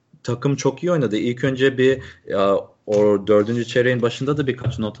Nurse takım çok iyi oynadı. İlk önce o 4. çeyreğin başında da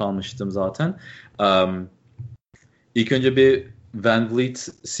birkaç not almıştım zaten. İlk önce bir VanVleet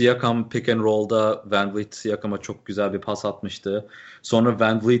Siakam pick and roll'da VanVleet Siakam'a çok güzel bir pas atmıştı. Sonra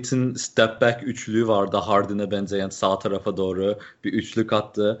VanVleet'in step back üçlüğü vardı. Harden'e benzeyen sağ tarafa doğru bir üçlük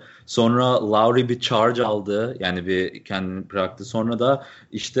attı. Sonra Lowry bir charge aldı. Yani bir kendini bıraktı. Sonra da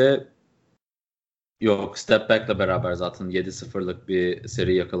işte step back'le beraber zaten 7-0'lık bir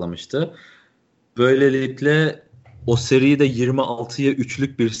seri yakalamıştı. Böylelikle o seriyi de 26'ya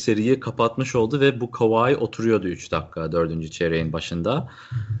 3'lük bir seriyi kapatmış oldu ve bu Kawhi oturuyordu 3 dakika 4. çeyreğin başında.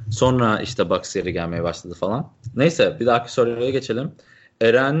 Sonra işte Bucks seri gelmeye başladı falan. Neyse bir dahaki soruya geçelim.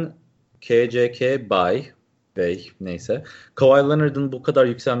 Eren KCK Bey neyse. Kawhi Leonard'ın bu kadar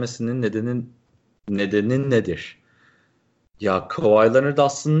yükselmesinin nedeni nedir? Ya Kawhi Leonard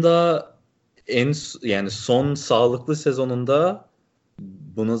aslında yani son sağlıklı sezonunda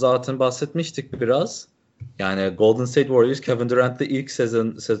bunu zaten bahsetmiştik biraz. Yani Golden State Warriors Kevin Durant'le ilk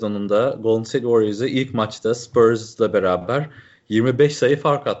sezonunda Golden State Warriors'ı ilk maçta Spurs'la beraber 25 sayı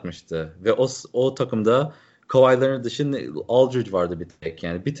fark atmıştı. Ve o takımda Kawhi Leonard dışında Aldridge vardı bir tek.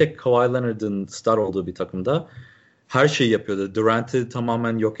 Yani bir tek Kawhi Leonard'ın star olduğu bir takımda her şeyi yapıyordu. Durant'ı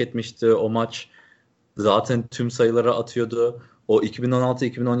tamamen yok etmişti o maç. Zaten tüm sayıları atıyordu. O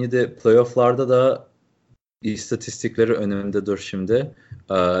 2016-2017 playoff'larda da istatistikleri önümde şimdi.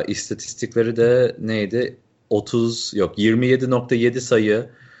 İstatistikleri de neydi? 27.7 sayı,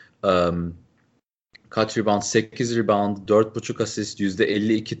 kaç rebound? 8 rebound, 4.5 asist,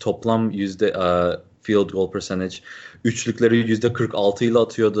 %52 toplam field goal percentage. Üçlükleri %46 ile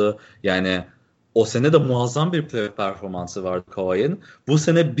atıyordu. Yani o sene de muazzam bir playoff performansı vardı Kawhi'nin. Bu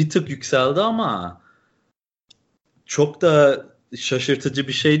sene bir tık yükseldi ama çok da şaşırtıcı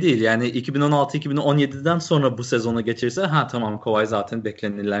bir şey değil. Yani 2016-2017'den sonra bu sezona geçirse tamam Kawhi zaten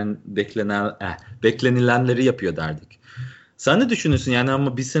beklenilenleri yapıyor derdik. Sen ne düşünüyorsun yani,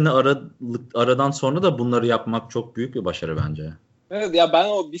 ama bir sene aradan sonra da bunları yapmak çok büyük bir başarı bence. Evet ya, ben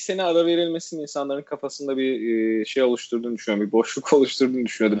o bir sene ara verilmesinin insanların kafasında bir şey oluşturduğunu düşünüyorum. Bir boşluk oluşturduğunu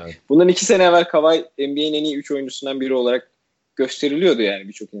düşünüyordum. Evet. Bundan 2 sene evvel Kawhi NBA'nin en iyi 3 oyuncusundan biri olarak gösteriliyordu yani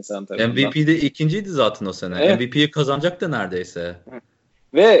birçok insan tarafından. MVP'de ikinciydi zaten o sene. Evet. MVP'yi kazanacak da neredeyse.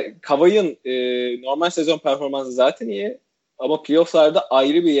 Ve Kawhi'nin normal sezon performansı zaten iyi. Ama playoff'larda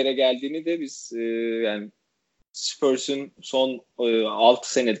ayrı bir yere geldiğini de biz yani Spurs'un son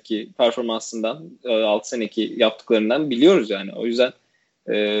 6 senedeki performansından, 6 seneki yaptıklarından biliyoruz yani. O yüzden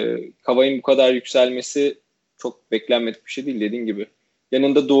Kawhi'nin bu kadar yükselmesi çok beklenmedik bir şey değil, dediğin gibi.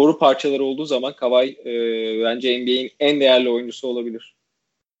 Yanında doğru parçalar olduğu zaman Kawhi bence NBA'in en değerli oyuncusu olabilir.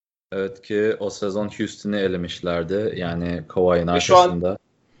 Evet ki o sezon Houston'ı elemişlerdi. Yani Kawhi'nin arkasında.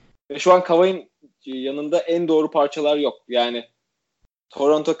 Ve şu an Kawhi'nin yanında en doğru parçalar yok. Yani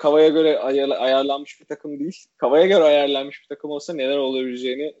Toronto Kawhi'ye göre ayarlanmış bir takım değil. Kawhi'ye göre ayarlanmış bir takım olsa neler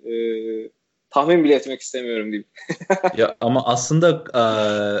olabileceğini tahmin bile etmek istemiyorum diyeyim. Ya ama aslında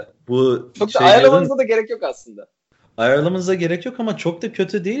bu çok da ayarlamanıza da gerek yok aslında. Ayarlamanıza gerek yok ama çok da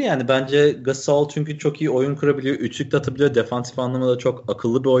kötü değil yani. Bence Gasol çünkü çok iyi oyun kurabiliyor. Üçlük de atabiliyor. Defansif anlamda çok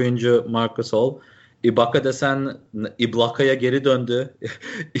akıllı bir oyuncu Marc Gasol. Ibaka desen Ibaka'ya geri döndü.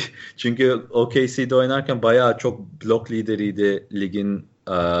 Çünkü OKC'de oynarken bayağı çok blok lideriydi. Ligin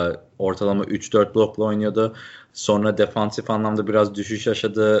ortalama 3-4 blokla oynuyordu. Sonra defansif anlamda biraz düşüş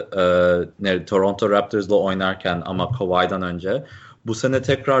yaşadı. Toronto Raptors'la oynarken ama Kawhi'dan önce. Bu sene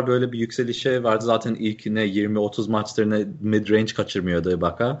tekrar böyle bir yükselişe vardı. Zaten ilkine 20-30 maçlarını mid-range kaçırmıyordu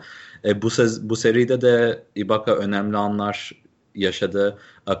Ibaka. Bu seride de Ibaka önemli anlar yaşadı.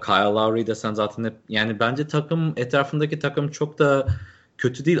 Kyle Lowry desen zaten hep, yani bence etrafındaki takım çok da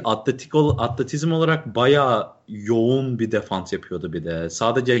kötü değil. Atletizm olarak bayağı yoğun bir defans yapıyordu bir de.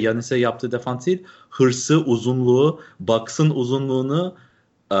 Sadece Giannis'e yaptığı defans değil, hırsı, uzunluğu, Bucks'ın uzunluğunu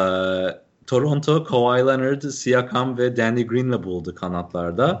Toronto, Kawhi Leonard, Siakam ve Danny Green'le buldu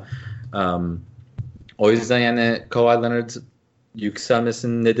kanatlarda. O yüzden yani Kawhi Leonard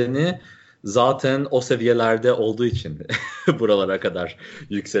yükselmesinin nedeni zaten o seviyelerde olduğu için buralara kadar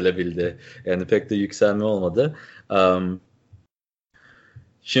yükselebildi. Yani pek de yükselme olmadı.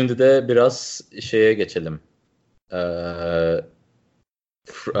 Şimdi de biraz şeye geçelim.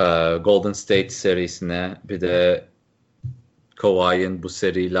 Golden State serisine, bir de Kawhi'nin bu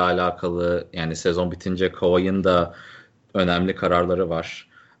seriyle alakalı, yani sezon bitince Kawhi'nin da önemli kararları var.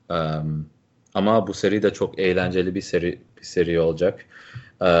 Ama bu seri de çok eğlenceli bir seri olacak.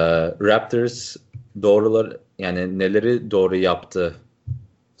 Raptors yani neleri doğru yaptı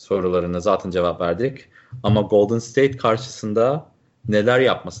sorularına zaten cevap verdik. Ama Golden State karşısında neler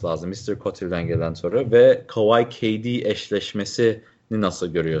yapması lazım? Mr. Cotter'den gelen soru. Ve Kawhi KD eşleşmesini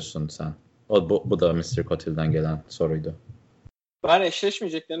nasıl görüyorsun sen? Bu da Mr. Cotter'den gelen soruydu. Ben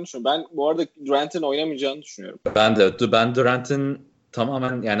eşleşmeyeceklerini düşünüyorum. Ben bu arada Durant'in oynamayacağını düşünüyorum. Ben Durant'in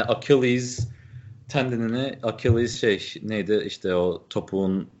tamamen yani Achilles neydi işte o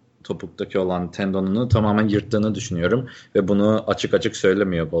topuktaki olan tendonunu tamamen yırttığını düşünüyorum ve bunu açık açık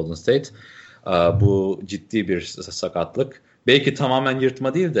söylemiyor Golden State. Bu ciddi bir sakatlık. Belki tamamen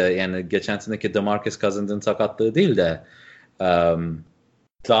yırtma değil de, yani geçen seneki DeMarcus Cousins'ın sakatlığı değil de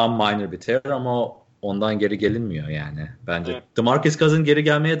daha minor bir tear, ama ondan geri gelinmiyor yani bence. Evet. DeMarcus Cousins geri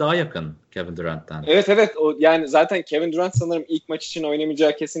gelmeye daha yakın Kevin Durant'tan. Evet. Yani zaten Kevin Durant sanırım ilk maç için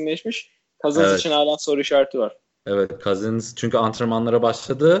oynamayacağı kesinleşmiş. Cousins için hala soru işareti var. Evet, Cousins çünkü antrenmanlara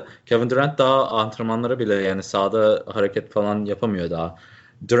başladı. Kevin Durant daha antrenmanlara bile, yani sahada hareket falan yapamıyor daha.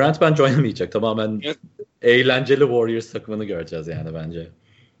 Durant bence oynamayacak. Tamamen eğlenceli Warriors takımını göreceğiz yani bence.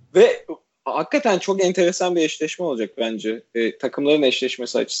 Ve hakikaten çok enteresan bir eşleşme olacak bence. Takımların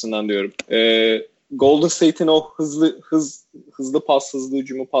eşleşmesi açısından diyorum. Golden State'in o hızlı pas, hızlı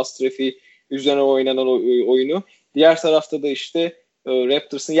hücumu, pas trafiği üzerine oynanan oyunu. Diğer tarafta da işte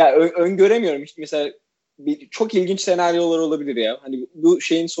Raptors'ın, ya öngöremiyorum. İşte mesela çok ilginç senaryolar olabilir ya. Hani bu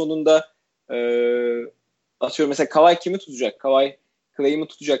şeyin sonunda atıyorum mesela Kawhi kimi tutacak? Kawhi Clay'i mi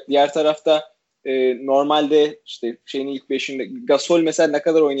tutacak? Diğer tarafta normalde işte şeyin ilk beşinde Gasol mesela ne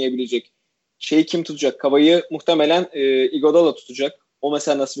kadar oynayabilecek? Şeyi kim tutacak? Kawhi'yi muhtemelen Iguodala tutacak. O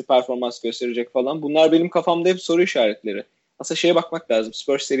mesela nasıl bir performans gösterecek falan. Bunlar benim kafamda hep soru işaretleri. Aslında şeye bakmak lazım.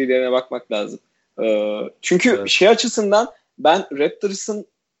 Spurs serilerine bakmak lazım. Çünkü şey açısından ben Raptors'ın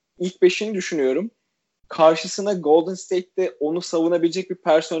ilk beşini düşünüyorum. Karşısına Golden State'te onu savunabilecek bir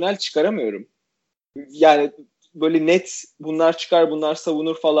personel çıkaramıyorum. Yani böyle net bunlar çıkar, bunlar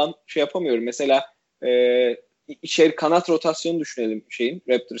savunur falan şey yapamıyorum. Mesela kanat rotasyonu düşünelim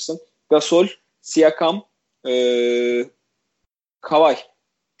Raptors'ın. Gasol, Siakam, Kawhi.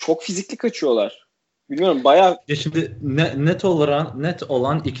 Çok fizikli kaçıyorlar. Bilmiyorum bayağı. Şimdi net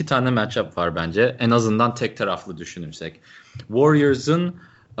olan 2 tane matchup var bence. En azından tek taraflı düşünürsek. Warriors'ın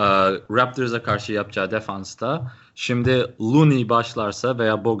Raptors'a karşı yapacağı defansta şimdi Looney başlarsa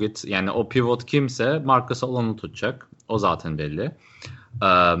veya Bogut, yani o pivot kimse Marc Gasol onu tutacak. O zaten belli.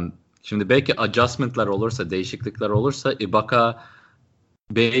 Şimdi belki adjustment'lar olursa, değişiklikler olursa Ibaka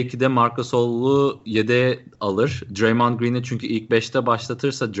belki de Marc Gasol'u yedeğe alır. Draymond Green'i çünkü ilk 5'te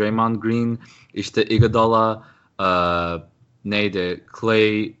başlatırsa Draymond Green, işte Iguodala,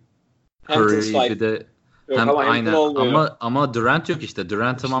 Clay, Curry, bir de ama Durant yok işte.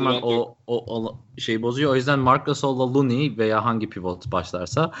 Durant tamamen o şeyi bozuyor. O yüzden Marc Gasol'la Looney veya hangi pivot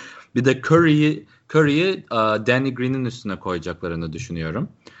başlarsa, bir de Curry'yi Danny Green'in üstüne koyacaklarını düşünüyorum.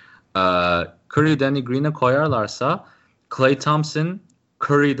 Curry Danny Green'e koyarlarsa Klay Thompson,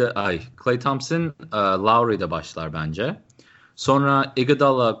 Lowry'de başlar bence. Sonra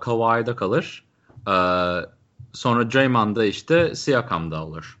Iguodala Kawhi'de kalır. Sonra Draymond'da işte Siakam'da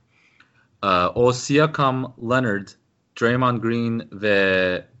olur. O Siakam, Leonard, Draymond Green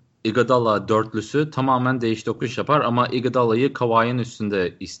ve Iguodala dörtlüsü tamamen değiş tokuş yapar ama Iguodala'yı Kawhi'nin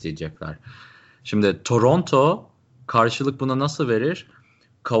üstünde isteyecekler. Şimdi Toronto karşılık buna nasıl verir?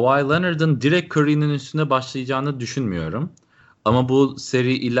 Kawhi Leonard'ın direkt Curry'nin üstüne başlayacağını düşünmüyorum. Ama bu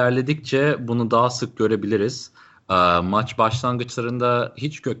seri ilerledikçe bunu daha sık görebiliriz. Maç başlangıçlarında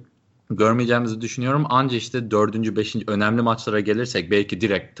hiç görmeyeceğimizi düşünüyorum. Anca işte 4. 5. önemli maçlara gelirsek belki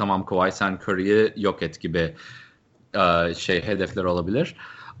direkt tamam Kawhi sen Curry'i yok et gibi hedefler olabilir.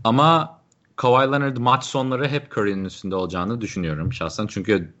 Ama Kawhi Leonard maç sonları hep Curry'nin üstünde olacağını düşünüyorum şahsen.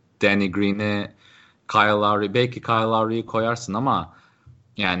 Çünkü Danny Green'i, belki Kyle Lowry'yi koyarsın ama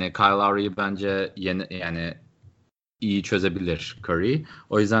yani Kyle Lowry'yi bence iyi çözebilir Curry.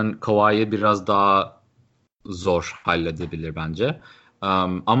 O yüzden Kawhi'yi biraz daha zor halledebilir bence.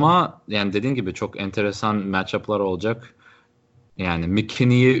 Ama yani dediğin gibi çok enteresan matchup'lar olacak. Yani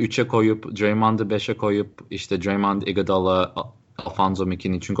McKinney'i 3'e koyup Draymond'ı 5'e koyup işte Draymond, Iguodala, Alfonso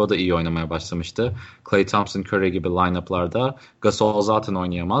McKinney, çünkü o da iyi oynamaya başlamıştı. Klay Thompson, Curry gibi line-up'larda. Gasol zaten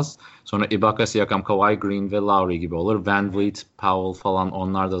oynayamaz. Sonra Ibaka, Siakam, Kawhi, Green ve Lowry gibi olur. Van Vliet, Powell falan,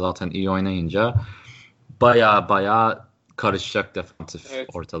 onlar da zaten iyi oynayınca baya karışacak defansif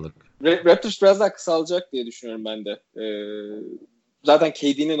ortalık. Raptors biraz daha kısalacak diye düşünüyorum ben de. Zaten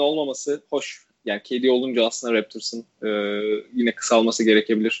KD'nin olmaması hoş. Yani KD olunca aslında Raptors'ın yine kısalması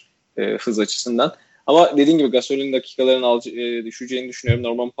gerekebilir hız açısından. Ama dediğim gibi Gasol'ün dakikalarının düşeceğini düşünüyorum.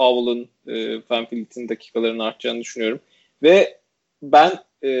 Norman Powell'ın, Van Vliet'in dakikalarının artacağını düşünüyorum. Ve ben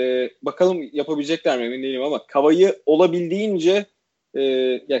bakalım yapabilecekler mi emin değilim ama Kawhi'yi olabildiğince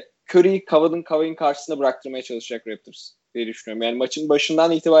Kawhi'nin karşısında bıraktırmaya çalışacak Raptors diye düşünüyorum. Yani maçın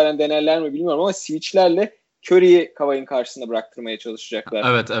başından itibaren denerler mi bilmiyorum ama switchlerle Curry'i Kawhi'nin karşısında bıraktırmaya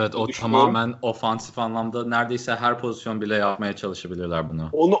çalışacaklar. Evet, o tamamen ofansif anlamda neredeyse her pozisyon bile yapmaya çalışabilirler bunu.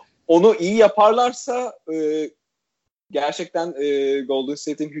 Onu iyi yaparlarsa gerçekten Golden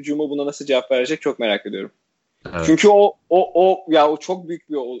State'in hücumu buna nasıl cevap verecek çok merak ediyorum. Evet. Çünkü o çok büyük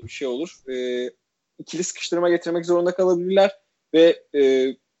bir şey olur. İkili sıkıştırma getirmek zorunda kalabilirler ve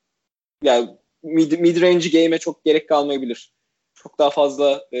mid-range game'e çok gerek kalmayabilir. Çok daha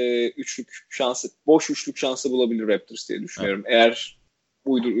fazla boş üçlük şansı bulabilir Raptors diye düşünüyorum. Evet. Eğer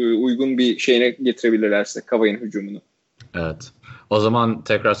uygun bir şeyine getirebilirlerse Kawhi'nin hücumunu. Evet. O zaman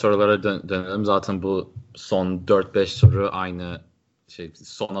tekrar sorulara dönelim. Zaten bu son 4-5 soru aynı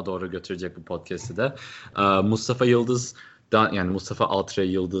sona doğru götürecek bu podcast'i de. Mustafa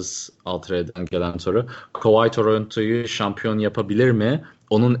Altre'den gelen soru. Kawhi Toronto'yu şampiyon yapabilir mi?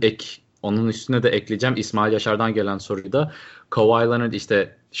 Onun üstüne de ekleyeceğim. İsmail Yaşar'dan gelen soruyu da. Kawhi Leonard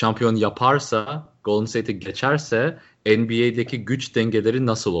işte şampiyon yaparsa, Golden State'i geçerse NBA'deki güç dengeleri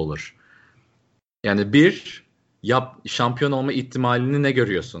nasıl olur? Yani şampiyon olma ihtimalini ne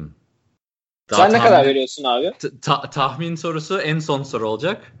görüyorsun? Sen ne kadar veriyorsun abi? Tahmin sorusu en son soru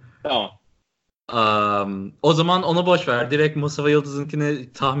olacak. Tamam. O zaman onu boş ver. Direkt Mustafa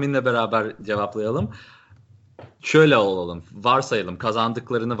Yıldız'ınkini tahminle beraber cevaplayalım. Şöyle olalım.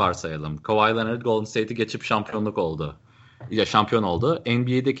 Kazandıklarını varsayalım. Kawhi Leonard Golden State'i geçip şampiyon oldu.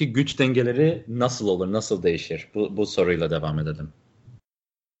 NBA'deki güç dengeleri nasıl olur? Nasıl değişir? Bu soruyla devam edelim.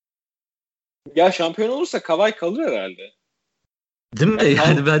 Ya şampiyon olursa Kawhi kalır herhalde. Değil mi?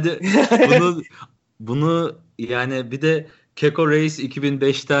 Yani ben de bunu yani bir de Keko Reis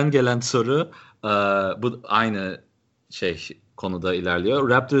 2005'ten gelen soru. Bu aynı konuda ilerliyor.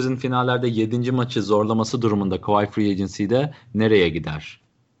 Raptors'ın finallerde 7. maçı zorlaması durumunda Kawhi Free Agency'de nereye gider?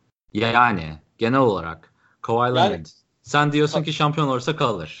 Yani genel olarak Kawhi Leonard. Sen diyorsun ki şampiyon olursa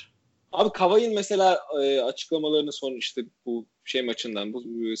kalır. Abi Kawhi'nin mesela açıklamalarını sonra işte bu maçından, bu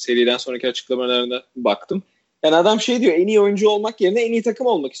seriden sonraki açıklamalarına baktım. Yani adam diyor, en iyi oyuncu olmak yerine en iyi takım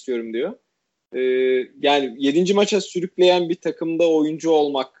olmak istiyorum diyor. Yani 7. maça sürükleyen bir takımda oyuncu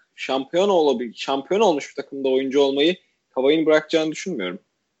olmak, şampiyon olmuş bir takımda oyuncu olmayı Kawhi'nin bırakacağını düşünmüyorum.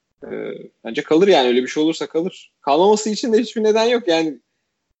 Bence kalır yani, öyle bir şey olursa kalır. Kalmaması için de hiçbir neden yok yani.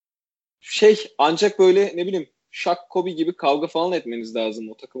 Ancak böyle ne bileyim Shaq, Kobe gibi kavga falan etmeniz lazım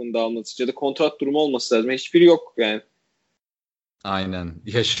o takımın dağılması için, ya da kontrat durumu olması lazım. Hiçbiri yok yani. Aynen.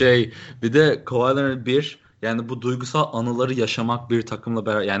 Ya bir de Kawhi Leonard yani bu duygusal anıları yaşamak bir takımla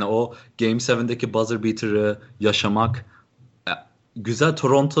beraber, yani o Game 7'deki buzzer beater'ı yaşamak, güzel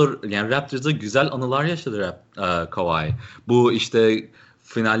Toronto yani Raptors'da güzel anılar yaşadı Kawhi. Bu işte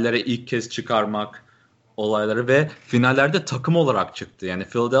finallere ilk kez çıkarmak olayları ve finallerde takım olarak çıktı. Yani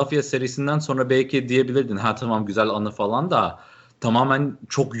Philadelphia serisinden sonra belki diyebilirdin ha tamam güzel anı falan da tamamen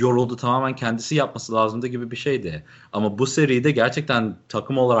çok yoruldu, tamamen kendisi yapması lazımdı gibi bir şeydi. Ama bu seride gerçekten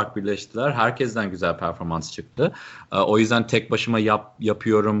takım olarak birleştiler. Herkesten güzel performans çıktı. O yüzden tek başıma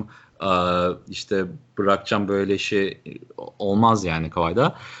yapıyorum, işte bırakacağım böyle işi olmaz yani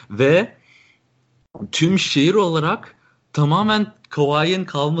Kawhi'da. Ve tüm şehir olarak tamamen Kawhi'nin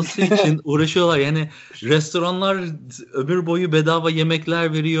kalması için uğraşıyorlar. Yani restoranlar ömür boyu bedava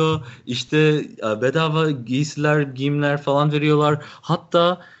yemekler veriyor. İşte bedava giyimler falan veriyorlar.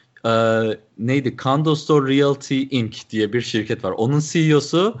 Hatta neydi? Condo Store Realty Inc. diye bir şirket var. Onun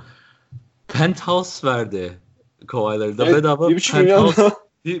CEO'su penthouse verdi Kawhi'lara da, Evet, bedava 1,5 penthouse. milyon.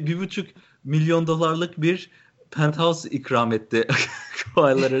 1,5 milyon dolarlık bir penthouse ikram etti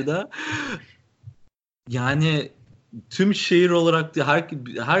Kawhi'lara da. Yani tüm şehir olarak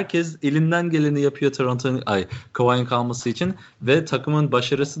herkes elinden geleni yapıyor Kawhi'nin kalması için ve takımın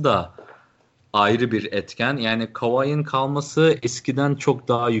başarısı da ayrı bir etken. Yani Kawhi'nin kalması eskiden çok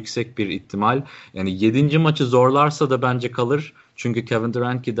daha yüksek bir ihtimal. Yani 7. maçı zorlarsa da bence kalır. Çünkü Kevin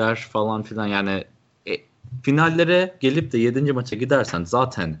Durant gider falan filan. Yani finallere gelip de 7. maça gidersen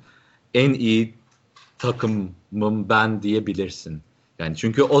zaten en iyi takımım ben diyebilirsin. Yani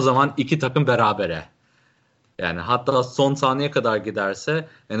çünkü o zaman iki takım berabere. Yani hatta son saniye kadar giderse,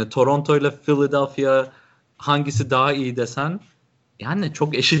 yani Toronto ile Philadelphia hangisi daha iyi desen yani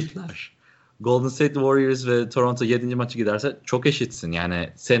çok eşitler. Golden State Warriors ve Toronto 7. maçı giderse çok eşitsin. Yani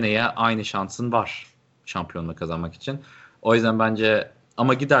seneye aynı şansın var şampiyonluğu kazanmak için. O yüzden bence,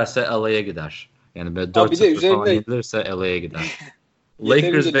 ama giderse LA'ya gider. Yani böyle Bir de 4-0 falan üzerinde yenilirse LA'ya gider. Lakers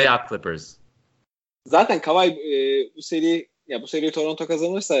yeterince veya Clippers. zaten Kawhi bu seriyi Toronto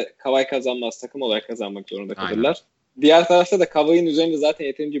kazanırsa Kawhi kazanmaz. Takım olarak kazanmak zorunda kalırlar. Aynen. Diğer tarafta da Kawhi'nin üzerinde zaten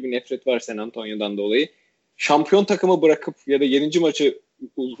yeterince bir nefret var San Antonio'dan dolayı. Şampiyon takımı bırakıp ya da 7. maçı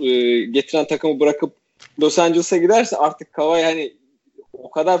getiren takımı bırakıp Los Angeles'a giderse artık Kawhi hani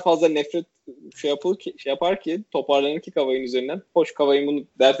o kadar fazla nefret yapar ki toparlanır ki Kawhi'nin üzerinden. Hoş, Kawhi'nin bunu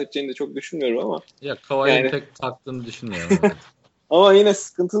dert edeceğini de çok düşünmüyorum ama. Ya Kawhi'nin yani, pek taktığını düşünmüyorum. Evet. ama yine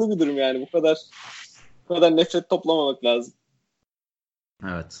sıkıntılı bir durum yani. Bu kadar nefret toplamamak lazım.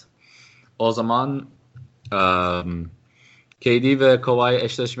 Evet. O zaman KD ve Kawhi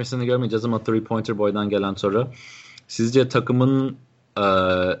eşleşmesini görmeyeceğiz ama 3-pointer boy'dan gelen soru. Sizce takımın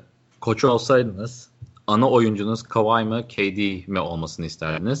koçu olsaydınız ana oyuncunuz Kawhi mi KD mi olmasını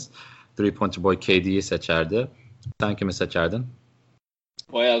isterdiniz? 3-pointer boy KD'yi seçerdi. Sen kimi seçerdin?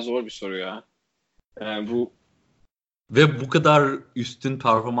 Bayağı zor bir soru ya. Yani Ve bu kadar üstün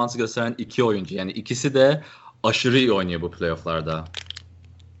performans gösteren iki oyuncu. Yani ikisi de aşırı iyi oynuyor bu playoff'larda.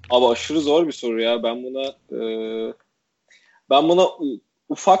 Abi aşırı zor bir soru ya. Ben buna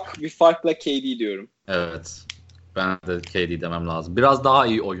ufak bir farkla KD diyorum. Evet. Ben de KD demem lazım. Biraz daha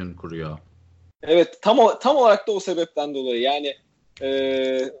iyi oyun kuruyor. Evet, tam olarak da o sebepten dolayı. Yani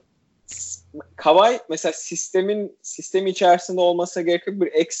Kawhi mesela sistemi içerisinde olmasına gerek yok,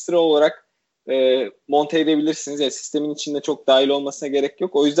 bir ekstra olarak monte edebilirsiniz. Yani sistemin içinde çok dahil olmasına gerek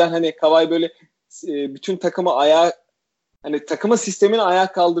yok. O yüzden hani Kawhi böyle bütün takımı sistemin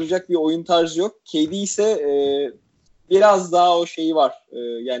ayağa kaldıracak bir oyun tarzı yok. KD ise biraz daha o şeyi var.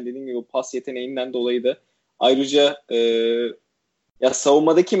 Yani dediğim gibi pas yeteneğinden dolayı da. Ayrıca ya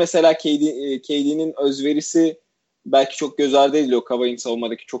savunmadaki mesela KD'nin özverisi belki çok göz ardı ediliyor. Kawhi'nin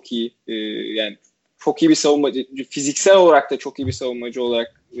savunmadaki çok iyi. Yani çok iyi bir savunmacı. Fiziksel olarak da çok iyi bir savunmacı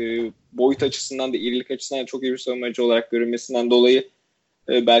olarak, boyut açısından da irilik açısından da çok iyi bir savunmacı olarak görünmesinden dolayı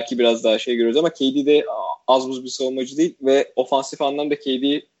belki biraz daha görüyoruz ama KD de az buz bir savunmacı değil ve ofansif anlamda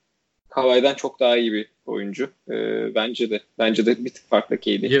KD Kawhi'den çok daha iyi bir oyuncu. Bence de bir tık farklı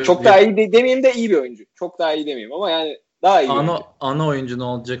KD. Çok daha iyi demeyeyim de iyi bir oyuncu. Çok daha iyi demeyeyim ama yani daha iyi. Ana oyuncu ne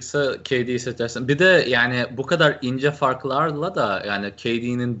olacaksa KD'yi seçersin. Bir de yani bu kadar ince farklarla da yani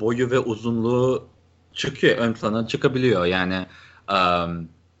KD'nin boyu ve uzunluğu çıkıyor, ön plana çıkabiliyor. Yani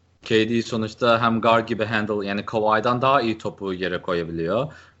KD sonuçta hem guard gibi handle, yani Kawhi'dan daha iyi topu yere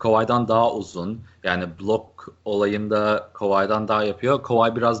koyabiliyor. Kawhi'dan daha uzun. Yani blok olayında Kawhi'dan daha yapıyor.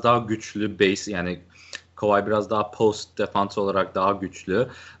 Kawhi biraz daha güçlü base, yani Kawhi biraz daha post defans olarak daha güçlü.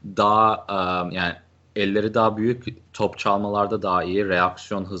 Daha yani elleri daha büyük, top çalmalarda daha iyi,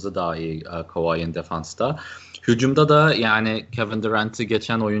 reaksiyon hızı daha iyi Kawhi'nin defansta. Hücumda da yani Kevin Durant'i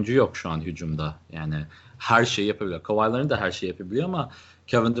geçen oyuncu yok şu an hücumda. Yani her şeyi yapabiliyor. Kawhi'ların da her şeyi yapabiliyor ama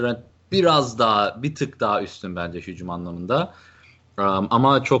Kevin Durant bir tık daha üstün bence hücum anlamında.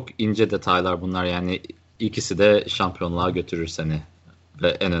 Ama çok ince detaylar bunlar, yani ikisi de şampiyonluğa götürür seni. Ve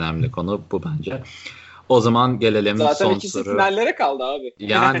en önemli konu bu bence. O zaman gelelim zaten son ikisi soru. finallere kaldı abi.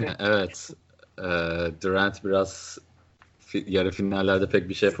 Yani evet. Durant biraz yarı finallerde pek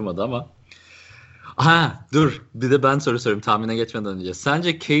bir şey yapamadı ama. Dur. Bir de ben soru sorayım tahmine geçmeden önce.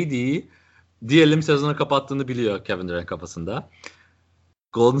 Sence KD diyelim sezonu kapattığını biliyor Kevin Durant kafasında.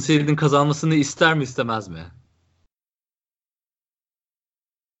 Golden State'in kazanmasını ister mi istemez mi?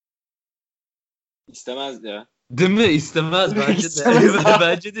 İstemez ya. Değil mi? İstemez bence de. İstemez.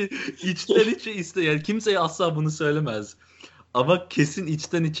 Bence de içten içe istiyor. Yani kimseye asla bunu söylemez. Ama kesin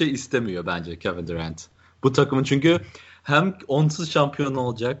içten içe istemiyor bence Kevin Durant. Bu takımın, çünkü hem onsuz şampiyon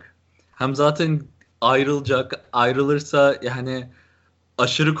olacak, hem zaten ayrılacak. Ayrılırsa yani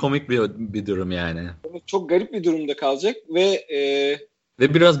aşırı komik bir durum yani. Çok garip bir durumda kalacak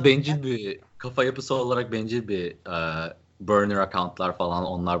Ve biraz bencil bir kafa yapısı olarak, bencil bir burner accountlar falan,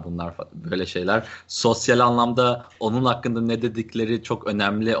 onlar bunlar böyle şeyler. Sosyal anlamda onun hakkında ne dedikleri çok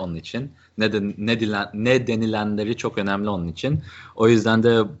önemli onun için. Ne denilenleri çok önemli onun için. O yüzden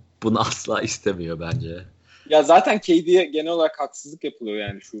de bunu asla istemiyor bence. Ya zaten KD'ye genel olarak haksızlık yapılıyor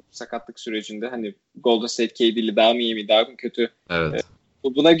yani şu sakatlık sürecinde. Hani Golden State KD'li daha mı iyi mi, daha mı kötü? Evet.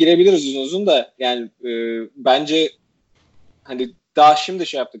 Buna girebiliriz uzun uzun da yani bence hani daha şimdi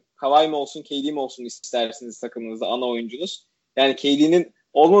şey yaptık. Kawhi mi olsun, KD mi olsun istersiniz takımınızda ana oyuncunuz? Yani KD'nin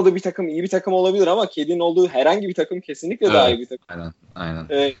olmadığı bir takım iyi bir takım olabilir ama KD'nin olduğu herhangi bir takım kesinlikle daha iyi bir takım. Aynen.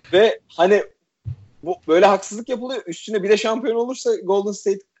 Ve hani bu böyle haksızlık yapılıyor. Üstüne bir de şampiyon olursa Golden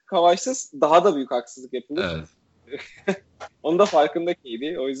State Kawhi'sız daha da büyük haksızlık yapılır. Evet. Onun da farkında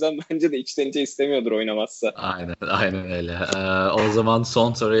KD. O yüzden bence de içten içe istemiyordur oynamazsa. Aynen öyle. O zaman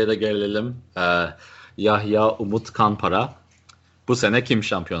son soruya da gelelim. Yahya Umut Kanpara. Bu sene kim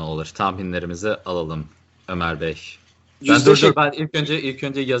şampiyon olur? Tahminlerimizi alalım Ömer Bey. Ben ilk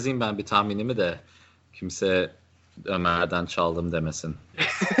önce yazayım ben bir tahminimi de kimse Ömer'den çaldım demesin.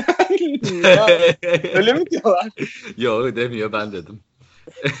 Öyle mi diyorlar? Yok demiyor, ben dedim.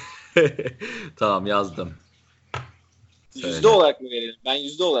 Tamam, yazdım. Yüzde olarak mı verelim? Ben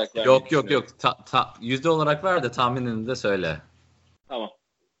yüzde olarak vermek Yok. Yüzde olarak ver de tahminini de söyle. Tamam.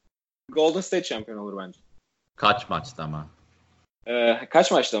 Golden State şampiyon olur bence. Kaç maçta mı?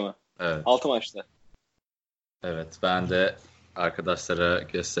 Kaç maçta mı? Evet. 6 maçta. Evet, ben de arkadaşlara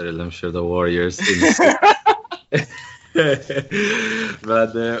gösterelim şurada Warriors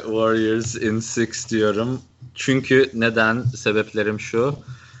ben de Warriors in 6 diyorum. Çünkü neden? Sebeplerim şu.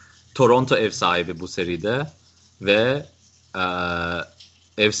 Toronto ev sahibi bu seride ve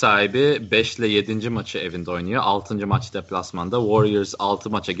ev sahibi 5 ile 7. maçı evinde oynuyor. 6. maç deplasmanda. Warriors 6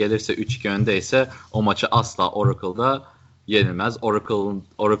 maça gelirse 3-2 öndeyse o maçı asla Oracle'da yenilmez.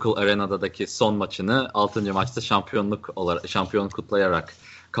 Oracle Arena'daki son maçını 6. maçta şampiyon kutlayarak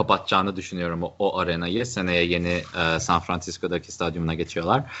kapatacağını düşünüyorum o arenayı. Seneye yeni San Francisco'daki stadyumuna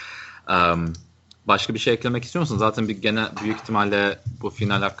geçiyorlar. Başka bir şey eklemek istiyor musun? Zaten büyük ihtimalle bu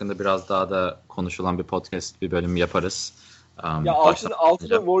final hakkında biraz daha da konuşulan bir podcast, bir bölüm yaparız. Ya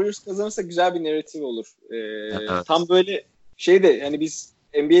 6'da Warriors kazanırsa güzel bir narratif olur. Evet. Tam böyle hani biz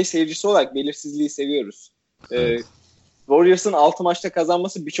NBA seyircisi olarak belirsizliği seviyoruz. Evet. Warriors'ın 6 maçta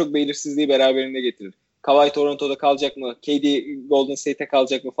kazanması birçok belirsizliği beraberinde getirir. Kawhi Toronto'da kalacak mı? KD Golden State'e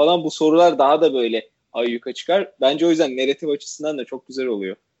kalacak mı falan, bu sorular daha da böyle ayyuka çıkar. Bence o yüzden narratif açısından da çok güzel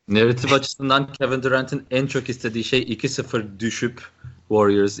oluyor. Narratif açısından Kevin Durant'in en çok istediği şey 2-0 düşüp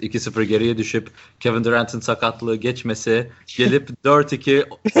Warriors 2-0 geriye düşüp Kevin Durant'in sakatlığı geçmesi, gelip 4-2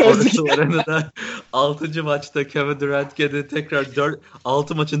 Oracle Arena'da 6. maçta Kevin Durant tekrar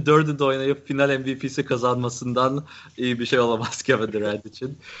 6 maçın 4'ünde oynayıp final MVP'si kazanmasından iyi bir şey olamaz Kevin Durant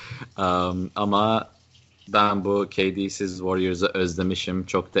için. Ama ben bu KD'siz Warriors'ı özlemişim.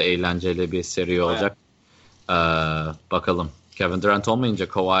 Çok da eğlenceli bir seri olacak. Bakalım. Kevin Durant olmayınca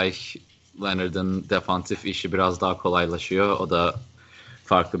Kawhi Leonard'ın defansif işi biraz daha kolaylaşıyor. O da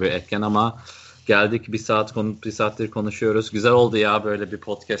farklı bir etken ama geldik bir saattir konuşuyoruz. Güzel oldu ya böyle bir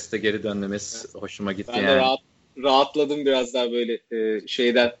podcast'te geri dönmemiz. Evet. Hoşuma gitti ben yani. Ben de rahatladım biraz daha böyle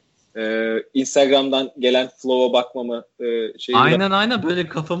şeyden. Instagram'dan gelen flow'a bakmamı Aynen böyle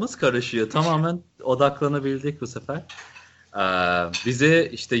kafamız karışıyor. Tamamen odaklanabildik bu sefer. Bizi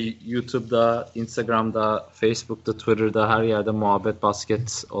işte YouTube'da, Instagram'da, Facebook'ta, Twitter'da her yerde Muhabbet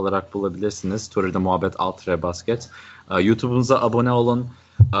Basket olarak bulabilirsiniz. Twitter'da Muhabbet _Basket. YouTube'umuza abone olun.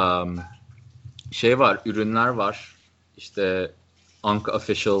 Ürünler var. İşte Anka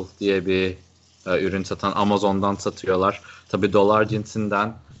Official diye bir ürün satan, Amazon'dan satıyorlar. Tabii dolar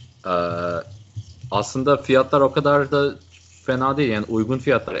cinsinden. Aslında fiyatlar o kadar da fena değil. Yani uygun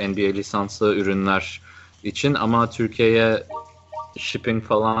fiyatlar NBA lisanslı ürünler için ama Türkiye'ye shipping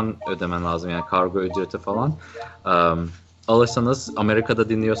falan ödemen lazım. Yani kargo ücreti falan. Alırsanız, Amerika'da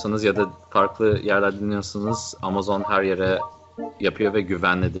dinliyorsanız ya da farklı yerlerde dinliyorsanız Amazon her yere yapıyor ve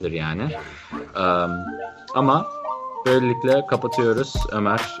güvenlidir yani. Ama böylelikle kapatıyoruz.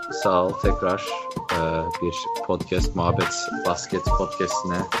 Ömer sağ ol tekrar bir podcast, Muhabbet Basket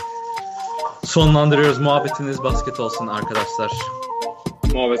podcastine sonlandırıyoruz. Muhabbetiniz basket olsun arkadaşlar.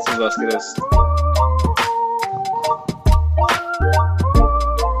 Muhabbetiniz basket olsun.